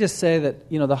let me just say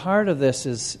that, the heart of this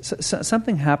is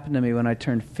something happened to me when I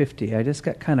turned 50. I just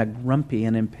got kind of grumpy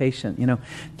and impatient.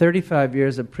 35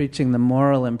 years of preaching the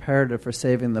moral imperative for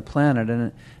saving the planet,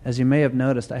 and as you may have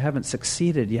noticed, I haven't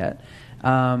succeeded yet.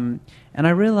 And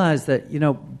I realized that,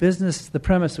 business, the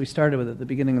premise we started with at the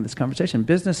beginning of this conversation,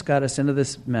 business got us into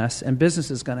this mess, and business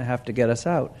is going to have to get us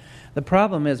out. The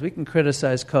problem is we can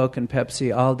criticize Coke and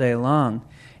Pepsi all day long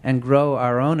and grow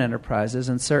our own enterprises,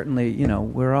 and certainly,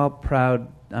 we're all proud.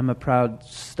 I'm a proud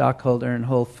stockholder in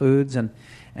Whole Foods and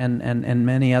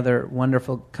many other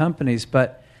wonderful companies,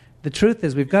 but the truth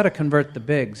is we've got to convert the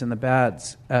bigs and the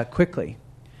bads quickly.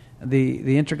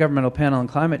 The Intergovernmental Panel on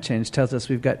Climate Change tells us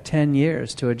we've got 10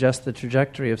 years to adjust the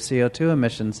trajectory of CO2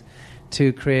 emissions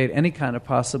to create any kind of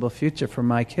possible future for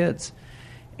my kids.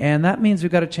 And that means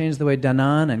we've got to change the way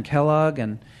Danone and Kellogg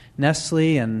and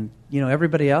Nestle and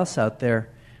everybody else out there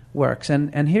works.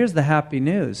 And here's the happy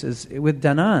news, is with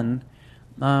Danone,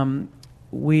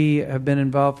 we have been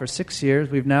involved for 6 years.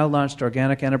 We've now launched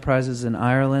organic enterprises in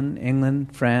Ireland,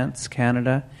 England, France,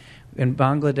 Canada. In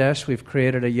Bangladesh, we've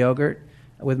created a yogurt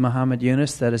with Muhammad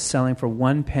Yunus that is selling for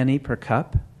 1 penny per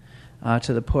cup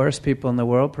to the poorest people in the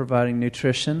world, providing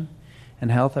nutrition and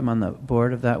health. I'm on the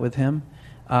board of that with him.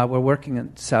 We're working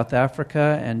in South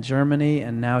Africa and Germany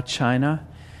and now China.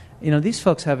 These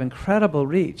folks have incredible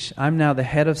reach. I'm now the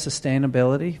head of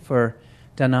sustainability for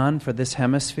Danone for this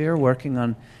hemisphere, working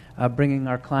on bringing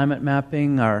our climate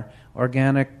mapping, our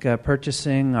organic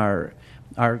purchasing,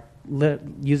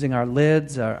 using our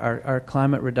lids, our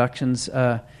climate reductions.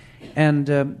 And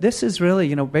this is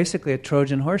really, basically a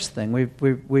Trojan horse thing.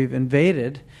 We've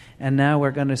invaded and now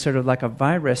we're going to sort of like a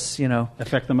virus,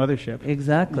 affect the mothership.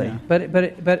 Exactly.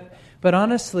 Yeah. But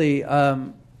honestly,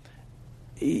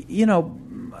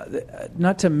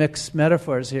 not to mix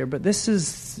metaphors here, but this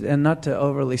is, and not to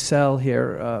overly sell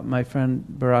here, my friend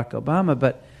Barack Obama,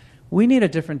 but we need a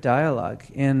different dialogue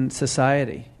in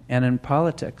society and in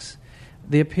politics.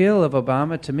 The appeal of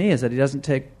Obama to me is that he doesn't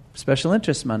take special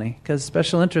interest money, because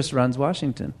special interest runs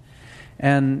Washington.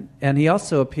 And he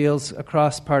also appeals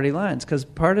across party lines, because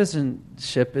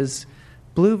partisanship is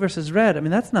blue versus red. I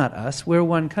mean, that's not us. We're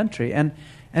one country. And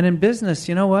in business,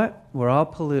 you know what? We're all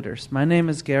polluters. My name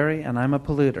is Gary, and I'm a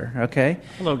polluter, okay?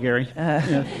 Hello, Gary.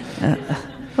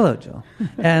 Hello, Joel.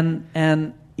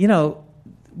 And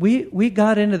we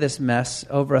got into this mess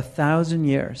over 1,000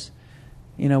 years.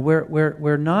 We're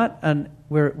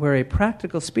a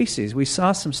practical species. We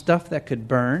saw some stuff that could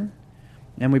burn,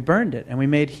 and we burned it, and we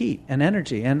made heat and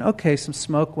energy. And okay, some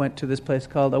smoke went to this place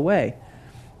called Away.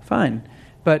 Fine.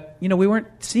 But, we weren't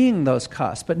seeing those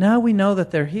costs. But now we know that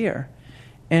they're here.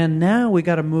 And now we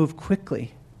got to move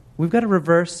quickly. We've got to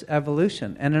reverse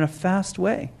evolution, and in a fast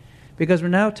way. Because we're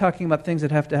now talking about things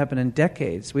that have to happen in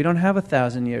decades. We don't have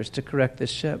 1,000 years to correct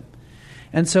this ship.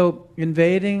 And so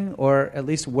invading, or at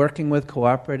least working with,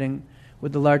 cooperating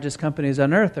with the largest companies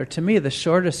on earth are, to me, the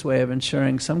shortest way of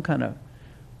ensuring some kind of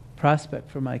prospect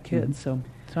for my kids. So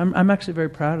I'm actually very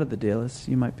proud of the deal, as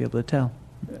you might be able to tell.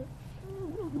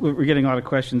 We're getting a lot of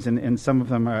questions, and some of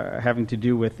them are having to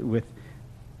do with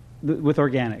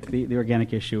organic, the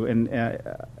organic issue, and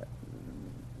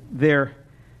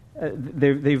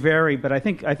they vary. But I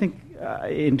think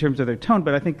in terms of their tone.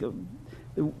 But I think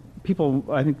the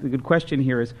good question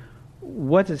here is,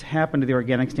 what has happened to the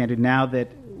organic standard now that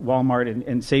Walmart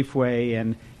and Safeway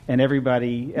and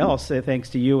everybody else, thanks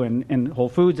to you and Whole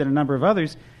Foods and a number of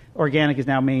others, organic is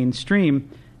now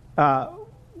mainstream.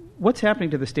 What's happening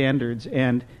to the standards,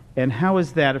 and how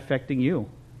is that affecting you?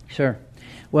 Sure.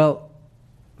 Well,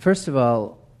 first of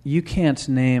all, you can't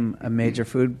name a major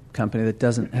food company that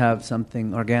doesn't have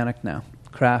something organic now.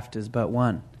 Kraft is but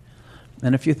one.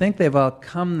 And if you think they've all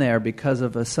come there because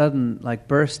of a sudden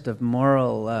burst of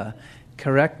moral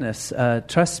correctness,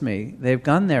 trust me, they've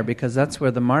gone there because that's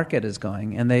where the market is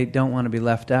going, and they don't want to be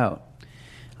left out.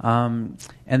 And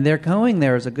they're going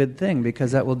there is a good thing,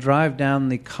 because that will drive down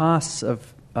the costs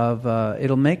of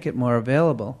it'll make it more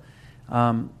available.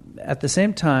 At the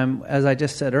same time, as I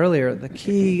just said earlier, the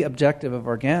key objective of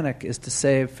organic is to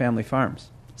save family farms.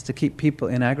 It's to keep people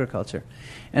in agriculture.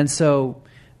 And so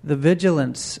the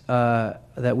vigilance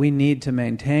that we need to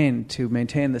maintain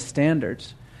the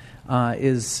standards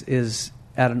is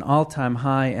at an all-time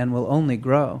high and will only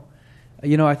grow.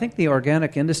 I think the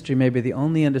organic industry may be the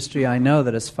only industry I know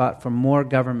that has fought for more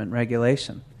government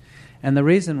regulation. And the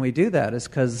reason we do that is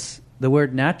because the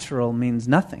word natural means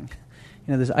nothing.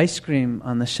 There's ice cream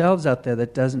on the shelves out there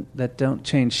that don't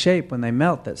change shape when they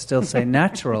melt, that still say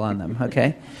natural on them,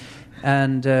 okay?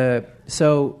 And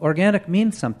so organic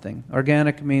means something.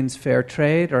 Organic means fair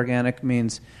trade. Organic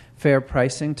means fair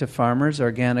pricing to farmers.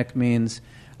 Organic means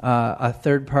a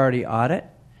third-party audit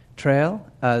trail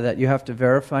that you have to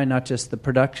verify not just the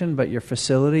production, but your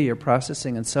facility, your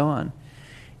processing, and so on.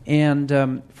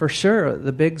 And for sure,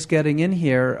 the bigs getting in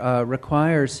here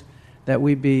requires that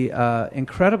we be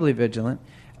incredibly vigilant.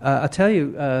 I'll tell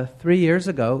you, 3 years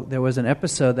ago, there was an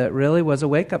episode that really was a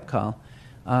wake-up call.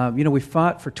 We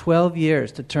fought for 12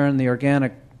 years to turn the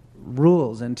organic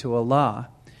rules into a law,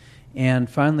 and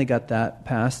finally got that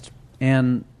passed.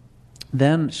 And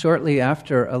then shortly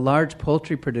after, a large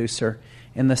poultry producer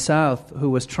in the South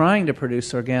who was trying to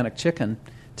produce organic chicken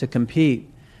to compete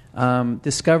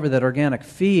discovered that organic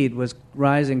feed was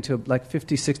rising to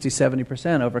 50, 60,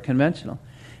 70% over conventional.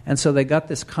 And so they got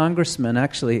this congressman,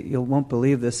 actually, you won't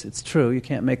believe this, it's true, you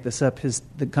can't make this up.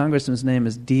 The congressman's name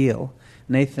is Deal,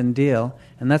 Nathan Deal,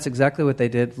 and that's exactly what they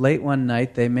did. Late one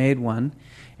night, they made one,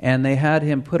 and they had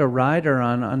him put a rider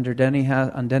on Denny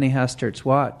Hastert's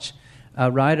watch, a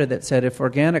rider that said if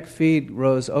organic feed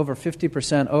rose over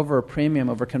 50% over a premium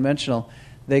over conventional,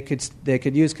 they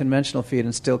could use conventional feed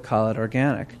and still call it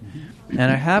organic. Mm-hmm.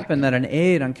 And it happened that an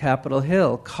aide on Capitol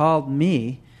Hill called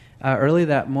me early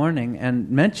that morning and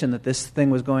mentioned that this thing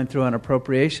was going through on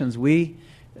appropriations. We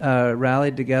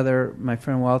rallied together. My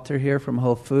friend Walter here from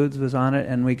Whole Foods was on it,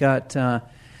 and we got a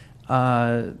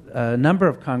number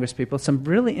of congresspeople, some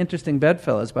really interesting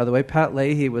bedfellows, by the way. Pat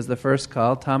Leahy was the first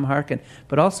call, Tom Harkin,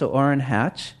 but also Orrin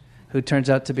Hatch, who turns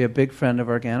out to be a big friend of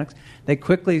organics. They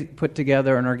quickly put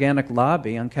together an organic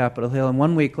lobby on Capitol Hill, and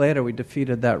 1 week later we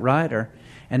defeated that rider.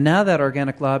 And now that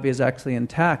organic lobby is actually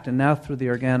intact, and now through the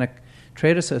Organic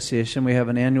Trade Association we have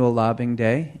an annual lobbying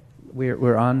day.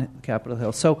 We're on Capitol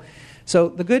Hill. So So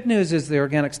the good news is the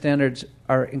organic standards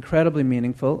are incredibly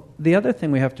meaningful. The other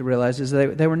thing we have to realize is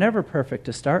they were never perfect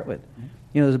to start with.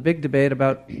 There's a big debate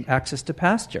about access to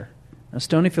pasture. Now,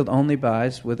 Stonyfield only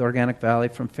buys with Organic Valley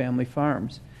from family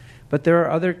farms. But there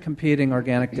are other competing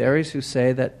organic dairies who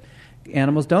say that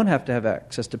animals don't have to have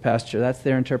access to pasture. That's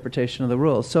their interpretation of the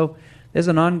rules. So there's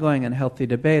an ongoing and healthy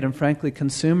debate, and frankly,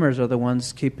 consumers are the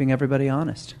ones keeping everybody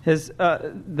honest. Has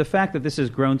the fact that this has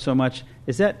grown so much,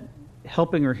 is that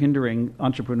helping or hindering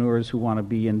entrepreneurs who want to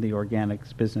be in the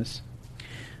organics business?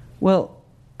 Well,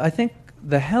 I think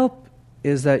the help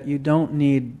is that you don't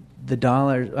need the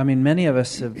dollars. I mean, many of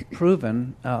us have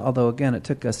proven, although again it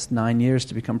took us 9 years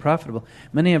to become profitable,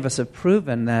 many of us have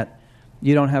proven that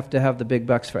you don't have to have the big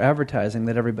bucks for advertising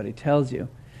that everybody tells you.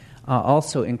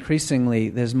 Also, increasingly,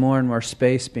 there's more and more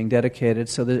space being dedicated,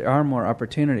 so there are more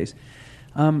opportunities.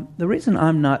 The reason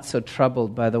I'm not so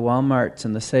troubled by the Walmarts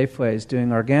and the Safeways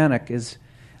doing organic is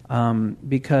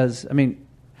because,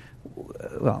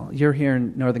 well, you're here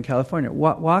in Northern California.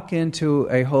 Walk into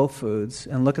a Whole Foods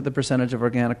and look at the percentage of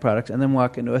organic products, and then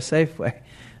walk into a Safeway.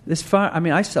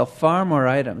 I sell far more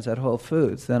items at Whole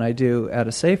Foods than I do at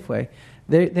a Safeway.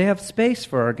 They have space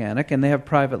for organic, and they have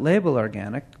private label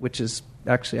organic, which is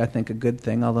actually, I think, a good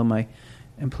thing, although my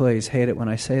employees hate it when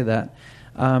I say that.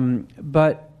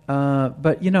 But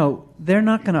they're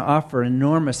not going to offer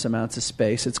enormous amounts of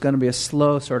space. It's going to be a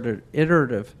slow, sort of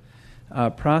iterative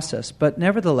process. But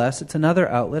nevertheless, it's another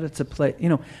outlet. It's a place.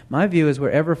 My view is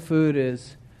wherever food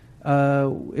is,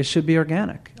 it should be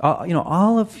organic.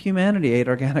 All of humanity ate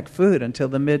organic food until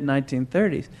the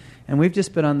mid-1930s. And we've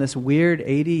just been on this weird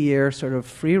 80-year sort of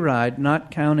free ride, not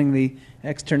counting the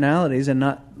externalities and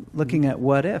not looking at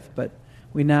what if. But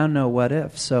we now know what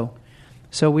if. So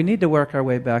we need to work our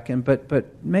way back in.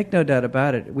 But make no doubt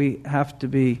about it, we have to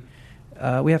be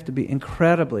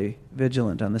incredibly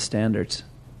vigilant on the standards.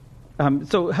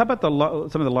 So how about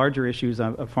some of the larger issues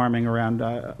of farming around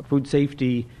food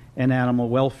safety and animal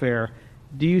welfare?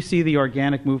 Do you see the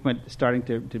organic movement starting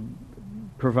to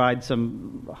provide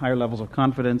some higher levels of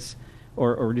confidence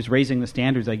or just raising the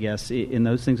standards, I guess, in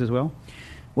those things as well?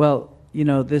 Well,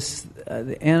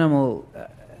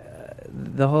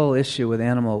 the whole issue with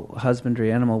animal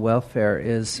husbandry, animal welfare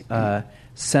is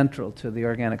central to the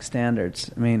organic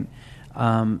standards. And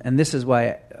this is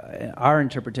why our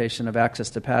interpretation of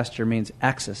access to pasture means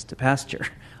access to pasture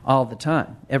all the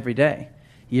time, every day,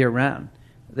 year-round.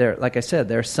 Like I said,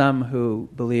 there are some who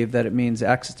believe that it means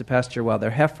access to pasture while they're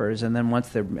heifers, and then once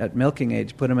they're at milking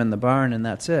age, put them in the barn, and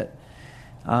that's it.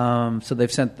 So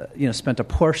they've spent a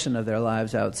portion of their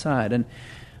lives outside. And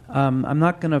I'm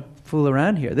not going to fool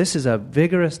around here. This is a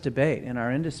vigorous debate in our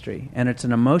industry, and it's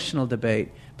an emotional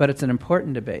debate, but it's an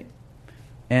important debate.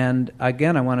 And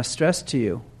again, I want to stress to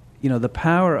you, the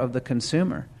power of the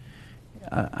consumer.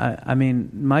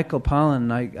 Michael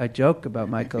Pollan, I joke about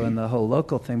Michael and the whole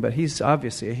local thing, but he's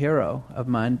obviously a hero of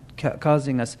mine,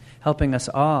 helping us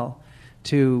all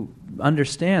to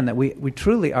understand that we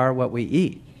truly are what we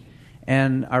eat.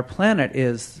 And our planet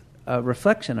is a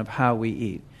reflection of how we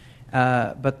eat.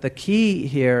 But the key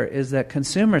here is that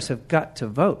consumers have got to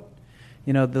vote.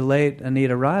 The late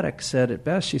Anita Roddick said it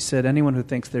best. She said, anyone who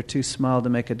thinks they're too small to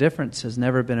make a difference has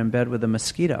never been in bed with a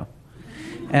mosquito.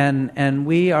 And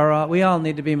we all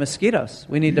need to be mosquitoes.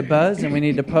 We need to buzz, and we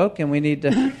need to poke, and we need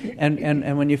to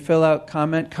and when you fill out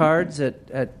comment cards or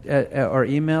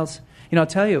emails, I'll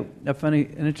tell you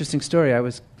an interesting story.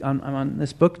 I'm on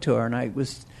this book tour, and I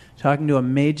was talking to a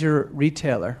major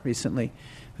retailer recently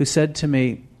who said to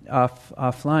me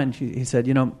offline, he said,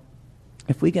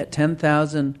 if we get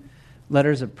 10,000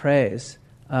 letters of praise,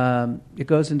 it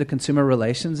goes into consumer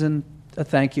relations, and a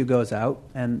thank you goes out,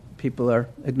 and people are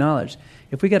acknowledged.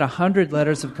 If we get 100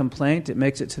 letters of complaint, it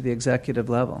makes it to the executive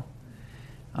level.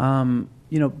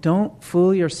 Don't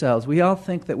fool yourselves. We all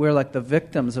think that we're like the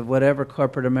victims of whatever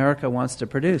corporate America wants to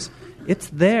produce. It's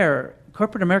there.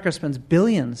 Corporate America spends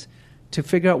billions to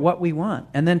figure out what we want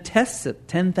and then tests it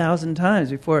 10,000 times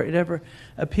before it ever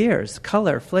appears.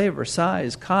 Color, flavor,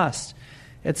 size, cost,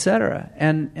 etc.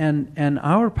 And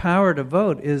our power to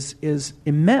vote is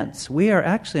immense. We are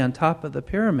actually on top of the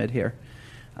pyramid here.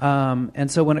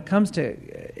 And so when it comes to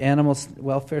animal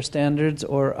welfare standards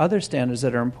or other standards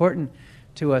that are important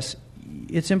to us,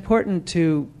 it's important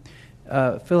to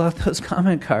fill out those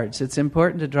comment cards. It's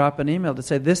important to drop an email to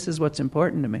say, this is what's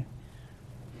important to me.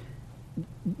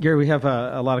 Gary, we have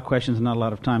a lot of questions and not a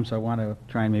lot of time, so I want to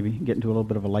try and maybe get into a little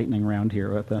bit of a lightning round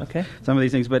here with some of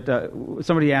these things. But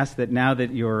somebody asked that now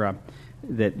that you're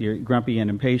grumpy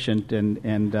and impatient,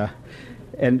 and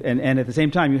at the same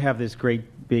time you have this great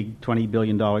big $20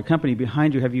 billion company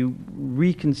behind you, have you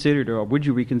reconsidered, or would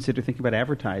you reconsider thinking about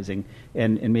advertising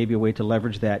and maybe a way to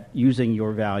leverage that using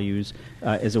your values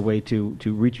as a way to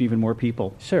reach even more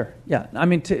people? Sure. Yeah. I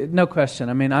mean, no question.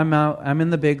 I mean, I'm in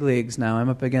the big leagues now. I'm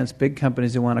up against big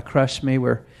companies who want to crush me.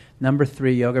 We're number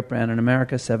 3 yogurt brand in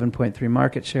America, 7.3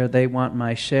 market share. They want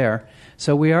my share.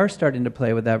 So we are starting to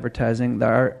play with advertising.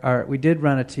 We did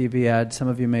run a TV ad. Some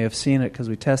of you may have seen it because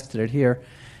we tested it here,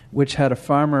 which had a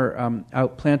farmer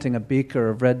out planting a beaker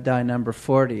of red dye number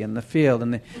 40 in the field,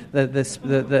 and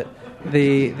the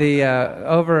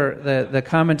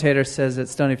commentator says at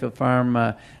Stonyfield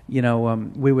Farm,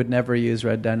 we would never use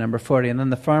red dye number 40, and then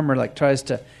the farmer tries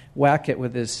to whack it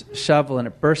with his shovel, and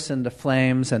it bursts into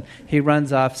flames, and he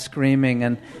runs off screaming,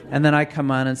 and then I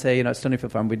come on and say, at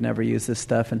Stonyfield Farm, we'd never use this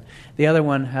stuff. And the other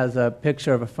one has a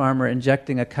picture of a farmer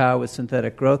injecting a cow with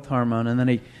synthetic growth hormone, and then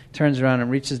he turns around and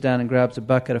reaches down and grabs a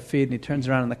bucket of feed, and he turns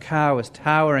around and the cow is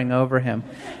towering over him,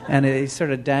 and he's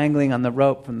sort of dangling on the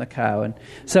rope from the cow. And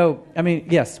so, I mean,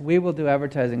 yes, we will do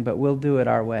advertising, but we'll do it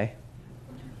our way.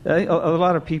 A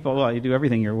lot of people, you do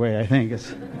everything your way, I think.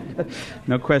 It's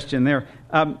no question there.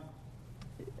 I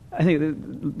think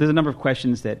there's a number of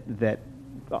questions that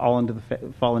all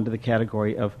fall into the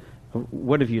category of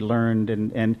what have you learned,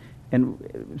 and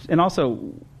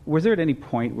also, was there at any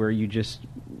point where you just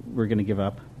were going to give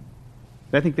up?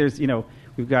 I think there's,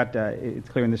 we've got, it's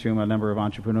clear in this room, a number of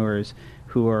entrepreneurs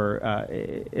who are,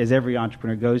 as every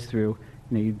entrepreneur goes through,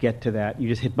 you get to that, you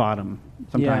just hit bottom,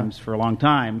 sometimes for a long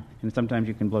time, and sometimes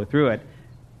you can blow through it.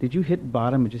 Did you hit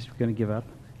bottom and just going to give up?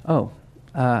 Oh,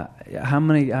 how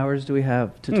many hours do we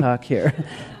have to talk here?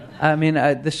 I mean,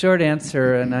 the short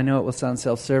answer, and I know it will sound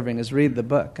self-serving, is read the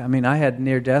book. I mean, I had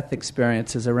near-death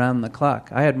experiences around the clock.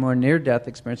 I had more near-death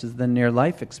experiences than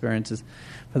near-life experiences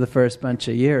for the first bunch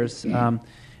of years.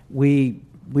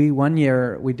 One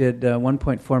year, we did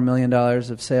 $1.4 million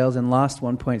of sales and lost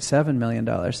 $1.7 million.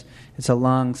 It's a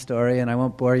long story, and I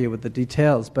won't bore you with the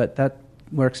details, but that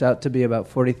works out to be about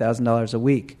 $40,000 a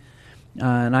week.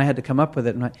 And I had to come up with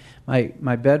it.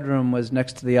 My bedroom was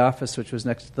next to the office, which was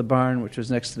next to the barn, which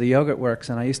was next to the yogurt works,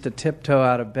 and I used to tiptoe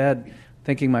out of bed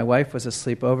thinking my wife was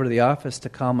asleep over to the office to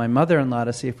call my mother-in-law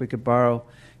to see if we could borrow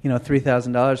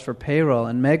 $3,000 for payroll,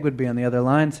 and Meg would be on the other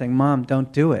line saying, "Mom,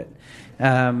 don't do it."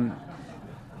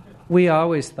 We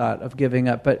always thought of giving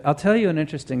up. But I'll tell you an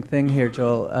interesting thing here,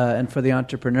 Joel, and for the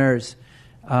entrepreneurs.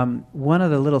 One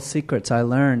of the little secrets I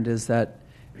learned is that,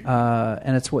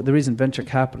 and it's the reason venture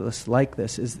capitalists like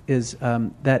this, is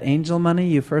that angel money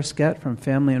you first get from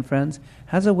family and friends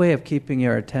has a way of keeping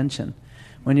your attention.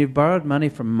 When you've borrowed money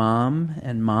from mom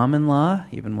and mom-in-law,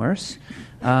 even worse,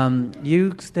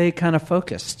 you stay kind of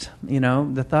focused.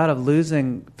 The thought of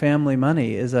losing family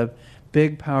money is a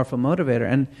big, powerful motivator.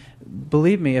 And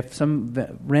believe me, if some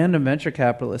random venture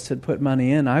capitalist had put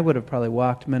money in, I would have probably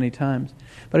walked many times.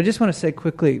 But I just want to say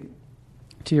quickly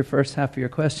to your first half of your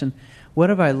question, what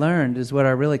have I learned is what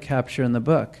I really capture in the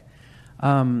book.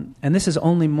 And this is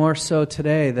only more so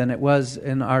today than it was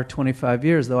in our 25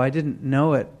 years, though I didn't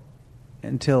know it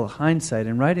until hindsight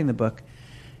in writing the book.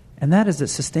 And that is that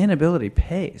sustainability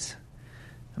pays.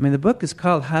 I mean, the book is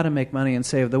called How to Make Money and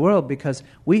Save the World because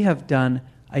we have done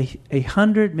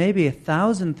 100, maybe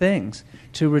 1,000 things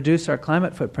to reduce our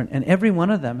climate footprint, and every one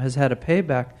of them has had a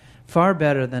payback far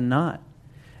better than not.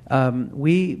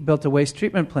 We built a waste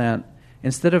treatment plant.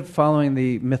 Instead of following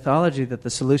the mythology that the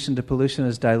solution to pollution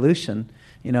is dilution,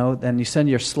 then you send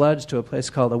your sludge to a place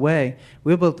called Away,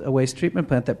 we built a waste treatment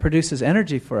plant that produces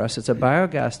energy for us. It's a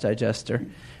biogas digester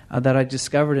that I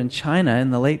discovered in China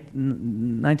in the late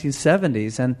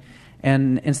 1970s,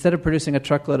 and instead of producing a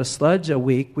truckload of sludge a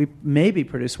week, we maybe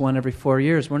produce one every 4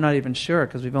 years. We're not even sure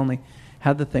because we've only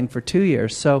had the thing for 2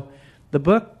 years. So the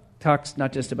book talks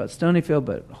not just about Stonyfield,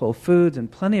 but Whole Foods and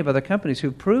plenty of other companies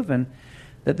who've proven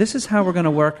that this is how we're going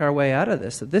to work our way out of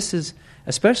this. That this is,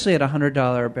 especially at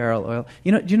 $100 a barrel oil.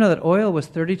 Do you know that oil was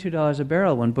 $32 a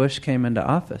barrel when Bush came into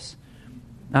office?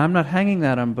 Now, I'm not hanging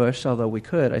that on Bush, although we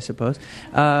could, I suppose.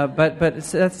 But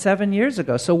that's 7 years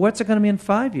ago. So what's it going to be in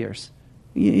 5 years?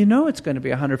 It's going to be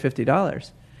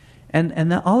 $150. And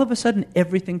then all of a sudden,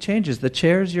 everything changes. The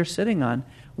chairs you're sitting on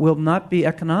will not be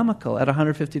economical at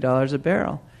 $150 a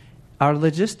barrel. Our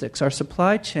logistics, our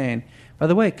supply chain, by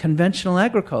the way, conventional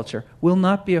agriculture will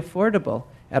not be affordable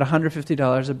at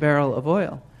 $150 a barrel of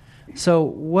oil. So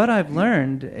what I've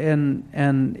learned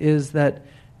is that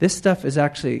this stuff is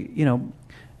actually,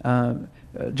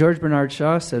 George Bernard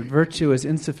Shaw said, virtue is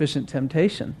insufficient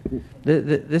temptation.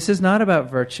 This is not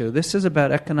about virtue. This is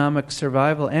about economic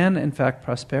survival and, in fact,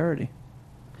 prosperity.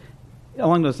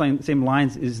 Along those same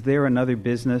lines, is there another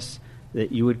business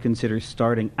that you would consider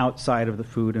starting outside of the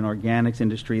food and organics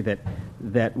industry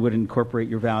that would incorporate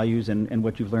your values and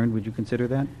what you've learned? Would you consider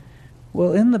that?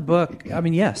 Well, in the book, I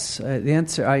mean, yes. The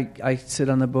answer, I sit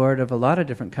on the board of a lot of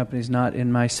different companies, not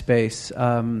in my space.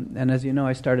 And as you know,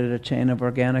 I started a chain of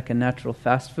organic and natural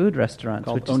fast food restaurants.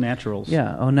 Called Au Naturals.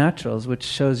 Yeah, Au Naturals, which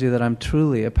shows you that I'm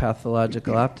truly a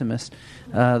pathological optimist.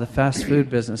 The fast food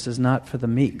business is not for the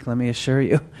meek, let me assure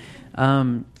you.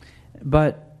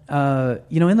 But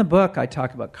in the book, I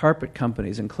talk about carpet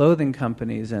companies and clothing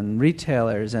companies and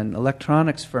retailers and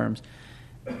electronics firms.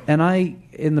 And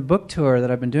in the book tour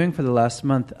that I've been doing for the last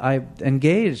month, I've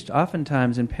engaged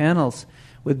oftentimes in panels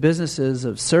with businesses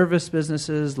of service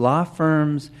businesses, law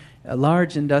firms,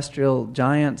 large industrial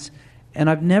giants, and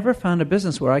I've never found a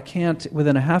business where I can't,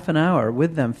 within a half an hour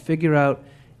with them, figure out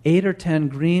 8 or 10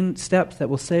 green steps that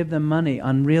will save them money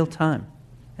on real time.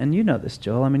 And you know this,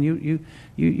 Joel. I mean,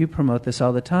 you promote this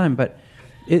all the time, but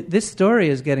this story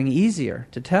is getting easier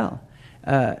to tell.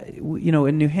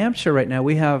 In New Hampshire right now,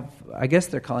 we have, I guess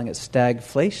they're calling it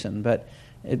stagflation, but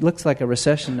it looks like a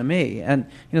recession to me. And,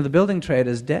 the building trade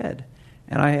is dead.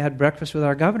 And I had breakfast with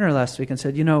our governor last week and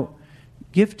said,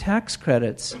 give tax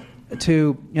credits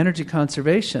to energy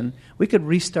conservation. We could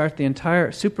restart the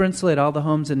entire, super insulate all the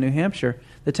homes in New Hampshire.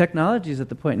 The technology is at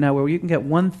the point now where you can get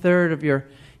 1/3 of your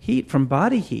heat from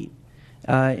body heat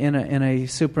in a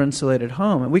super insulated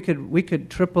home. And we could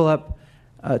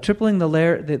tripling the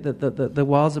layer, the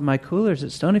walls of my coolers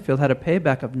at Stonyfield had a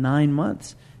payback of 9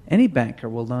 months. Any banker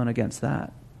will loan against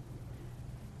that.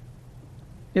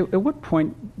 At what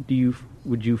point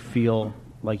would you feel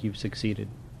like you've succeeded?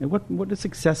 And what does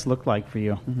success look like for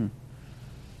you? Mm-hmm.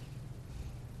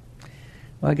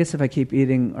 Well, I guess if I keep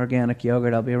eating organic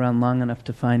yogurt, I'll be around long enough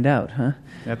to find out, huh?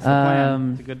 That's the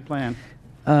plan. It's a good plan.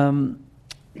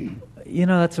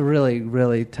 That's a really,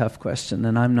 really tough question,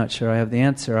 and I'm not sure I have the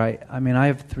answer. I mean, I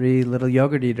have 3 little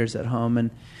yogurt eaters at home,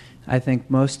 and I think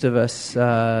most of us,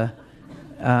 I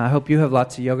hope you have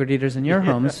lots of yogurt eaters in your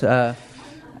homes.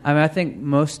 I think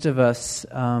most of us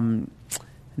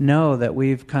know that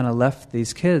we've kind of left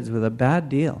these kids with a bad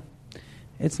deal.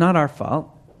 It's not our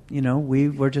fault. We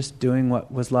were just doing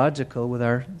what was logical with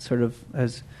our sort of,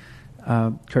 as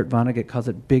Kurt Vonnegut calls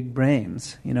it, big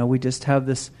brains. We just have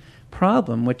this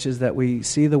problem, which is that we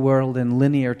see the world in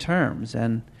linear terms.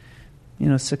 And,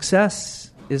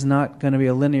 success is not going to be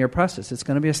a linear process. It's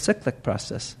going to be a cyclic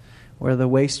process where the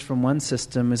waste from one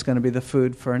system is going to be the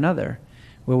food for another,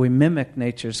 where we mimic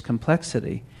nature's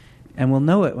complexity. And we'll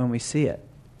know it when we see it.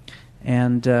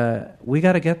 And we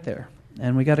got to get there.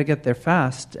 And we got to get there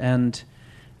fast. And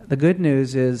the good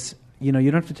news is, you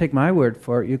don't have to take my word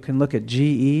for it. You can look at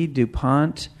GE,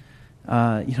 DuPont,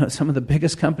 some of the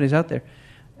biggest companies out there.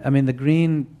 I mean, the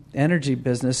green energy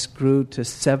business grew to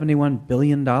 $71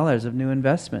 billion of new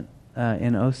investment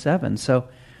in 2007. So,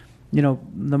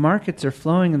 the markets are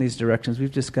flowing in these directions.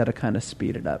 We've just got to kind of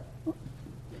speed it up.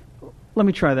 Let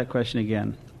me try that question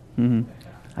again. Mm-hmm.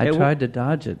 I tried to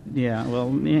dodge it. Yeah, well,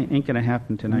 it ain't going to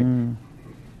happen tonight.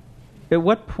 At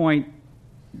what point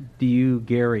do you,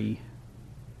 Gary,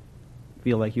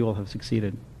 feel like you will have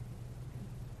succeeded?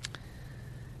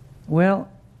 Well,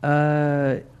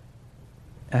 I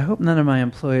hope none of my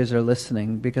employees are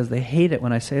listening because they hate it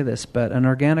when I say this, but an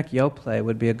organic Yoplait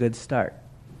would be a good start.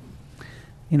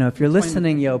 If you're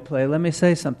listening, Yoplait, let me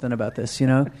say something about this.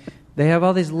 They have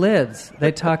all these lids.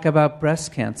 They talk about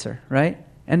breast cancer, right?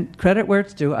 And credit where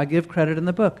it's due. I give credit in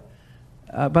the book.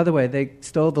 By the way, they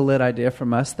stole the lid idea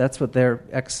from us. That's what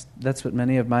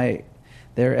many of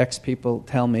their ex-people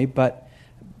tell me. But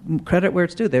credit where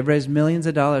it's due. They've raised millions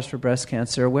of dollars for breast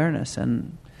cancer awareness.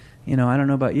 And, I don't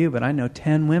know about you, but I know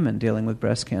 10 women dealing with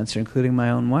breast cancer, including my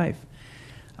own wife.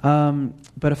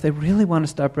 But if they really want to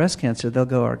stop breast cancer, they'll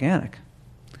go organic.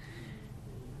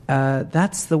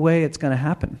 That's the way it's going to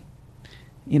happen.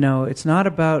 It's not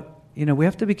about, we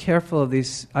have to be careful of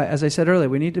these. As I said earlier,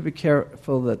 we need to be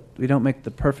careful that we don't make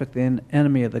the perfect the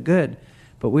enemy of the good.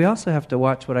 But we also have to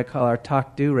watch what I call our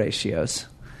talk-do ratios.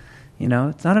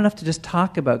 It's not enough to just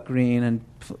talk about green and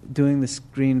doing this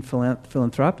green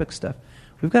philanthropic stuff.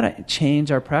 We've got to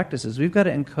change our practices. We've got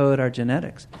to encode our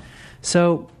genetics.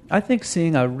 So I think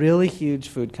seeing a really huge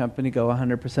food company go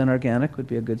 100% organic would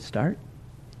be a good start.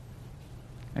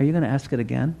 Are you going to ask it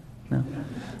again? No.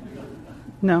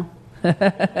 No.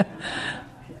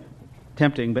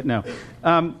 Tempting, but no.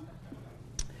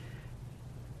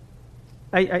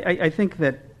 I think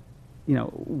that,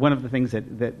 one of the things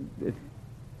that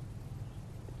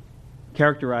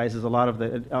characterizes a lot of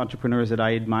the entrepreneurs that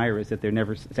I admire is that they're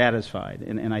never satisfied,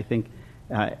 and I think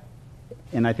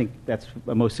that's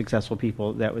the most successful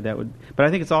people that would. But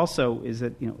I think it's also is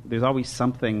that there's always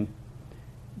something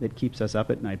that keeps us up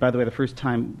at night. By the way, the first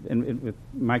time with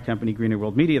my company, Greener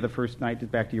World Media, the first night,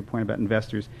 back to your point about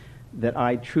investors, that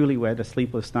I truly had a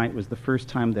sleepless night was the first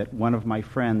time that one of my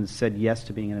friends said yes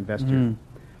to being an investor.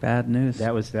 Bad news.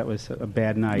 That was a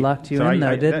bad night. Locked you in,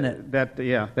 though, didn't it? That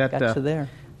got you there.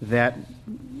 That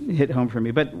hit home for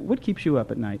me. But what keeps you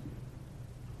up at night?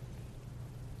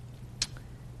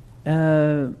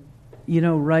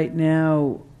 Right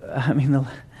now,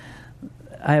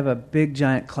 I have a big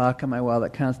giant clock on my wall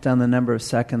that counts down the number of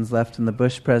seconds left in the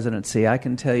Bush presidency. I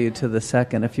can tell you to the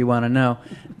second if you want to know.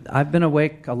 I've been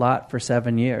awake a lot for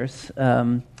 7 years.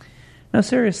 No,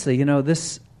 seriously,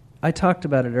 I talked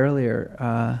about it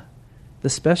earlier. The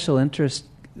special interest,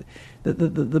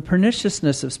 the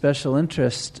perniciousness of special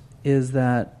interest is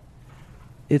that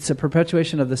it's a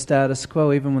perpetuation of the status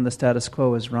quo, even when the status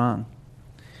quo is wrong.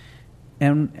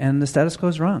 And the status quo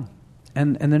is wrong.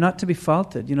 And they're not to be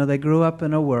faulted. We grew up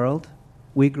in a world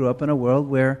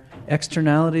where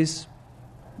externalities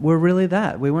were really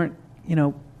that. We weren't,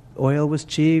 oil was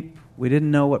cheap. We didn't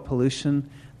know what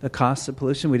the costs of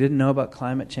pollution. We didn't know about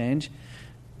climate change.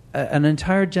 An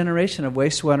entire generation of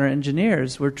wastewater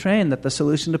engineers were trained that the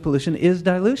solution to pollution is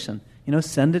dilution.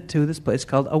 Send it to this place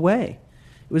called away.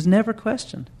 It was never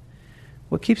questioned.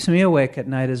 What keeps me awake at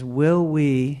night is will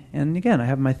we, and again, I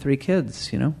have my 3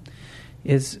 kids,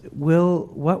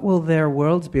 what will their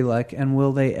worlds be like, and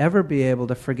will they ever be able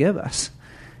to forgive us?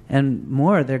 And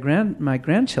more, my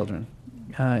grandchildren,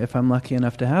 if I'm lucky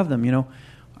enough to have them,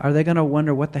 are they going to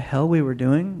wonder what the hell we were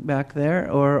doing back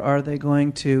there, or are they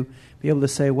going to be able to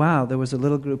say, wow, there was a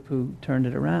little group who turned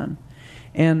it around?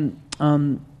 And,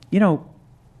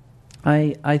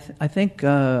 I think,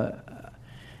 a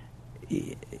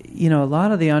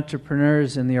lot of the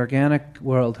entrepreneurs in the organic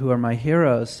world who are my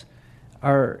heroes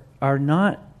are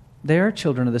not, they are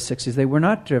children of the 60s. They were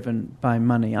not driven by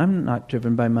money. I'm not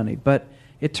driven by money. But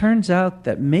it turns out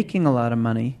that making a lot of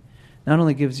money not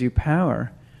only gives you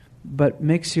power, but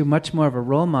makes you much more of a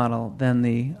role model than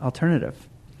the alternative.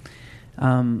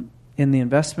 In the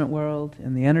investment world,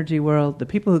 in the energy world, the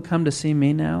people who come to see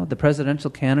me now, the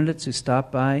presidential candidates who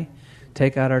stop by,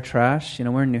 take out our trash.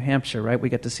 We're in New Hampshire, right? We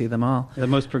get to see them all. The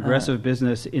most progressive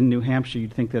business in New Hampshire,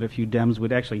 you'd think that a few Dems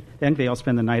would actually, I think they all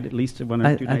spend the night at least 1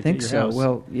 or 2 nights I think at your house.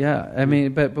 Well, yeah.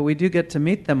 But we do get to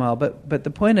meet them all. But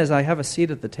the point is, I have a seat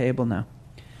at the table now.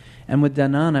 And with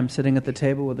Danone, I'm sitting at the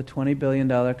table with a $20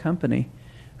 billion company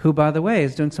who, by the way,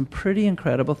 is doing some pretty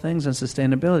incredible things in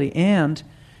sustainability and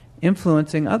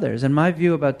influencing others. And my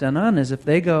view about Danone is if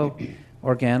they go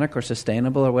organic or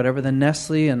sustainable or whatever, then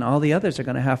Nestle and all the others are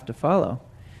going to have to follow.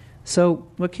 So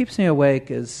what keeps me awake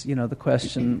is, the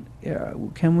question,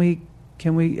 can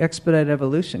we expedite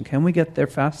evolution? Can we get there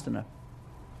fast enough?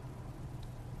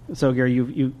 So, Gary,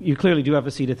 you clearly do have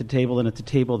a seat at the table, and it's a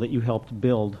table that you helped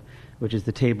build, which is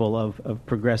the table of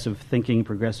progressive thinking,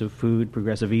 progressive food,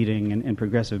 progressive eating, and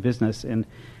progressive business. And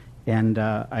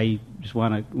I just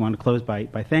want to close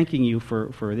by thanking you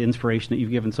for the inspiration that you've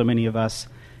given so many of us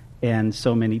and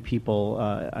so many people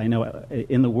I know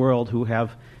in the world who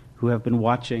have been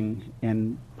watching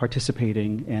and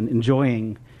participating and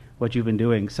enjoying what you've been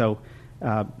doing. So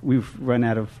we've run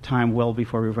out of time well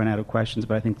before we've run out of questions,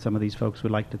 but I think some of these folks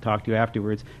would like to talk to you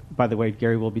afterwards. By the way,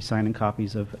 Gary will be signing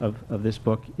copies of this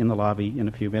book in the lobby in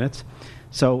a few minutes.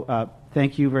 So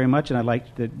thank you very much, and I'd like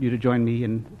you to join me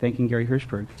in thanking Gary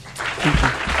Hirshberg. Thank you.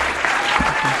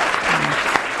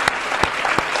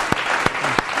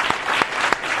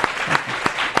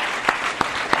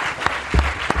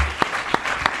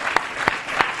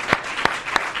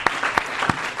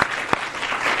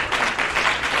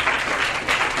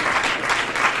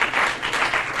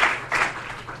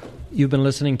 You've been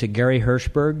listening to Gary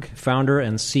Hirshberg, founder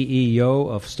and CEO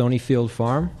of Stonyfield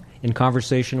Farm, in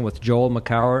conversation with Joel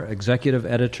Makower, executive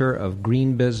editor of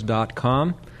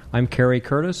greenbiz.com. I'm Kerry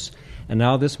Curtis, and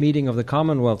now this meeting of the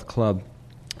Commonwealth Club,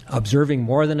 observing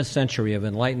more than a century of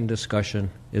enlightened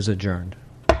discussion, is adjourned.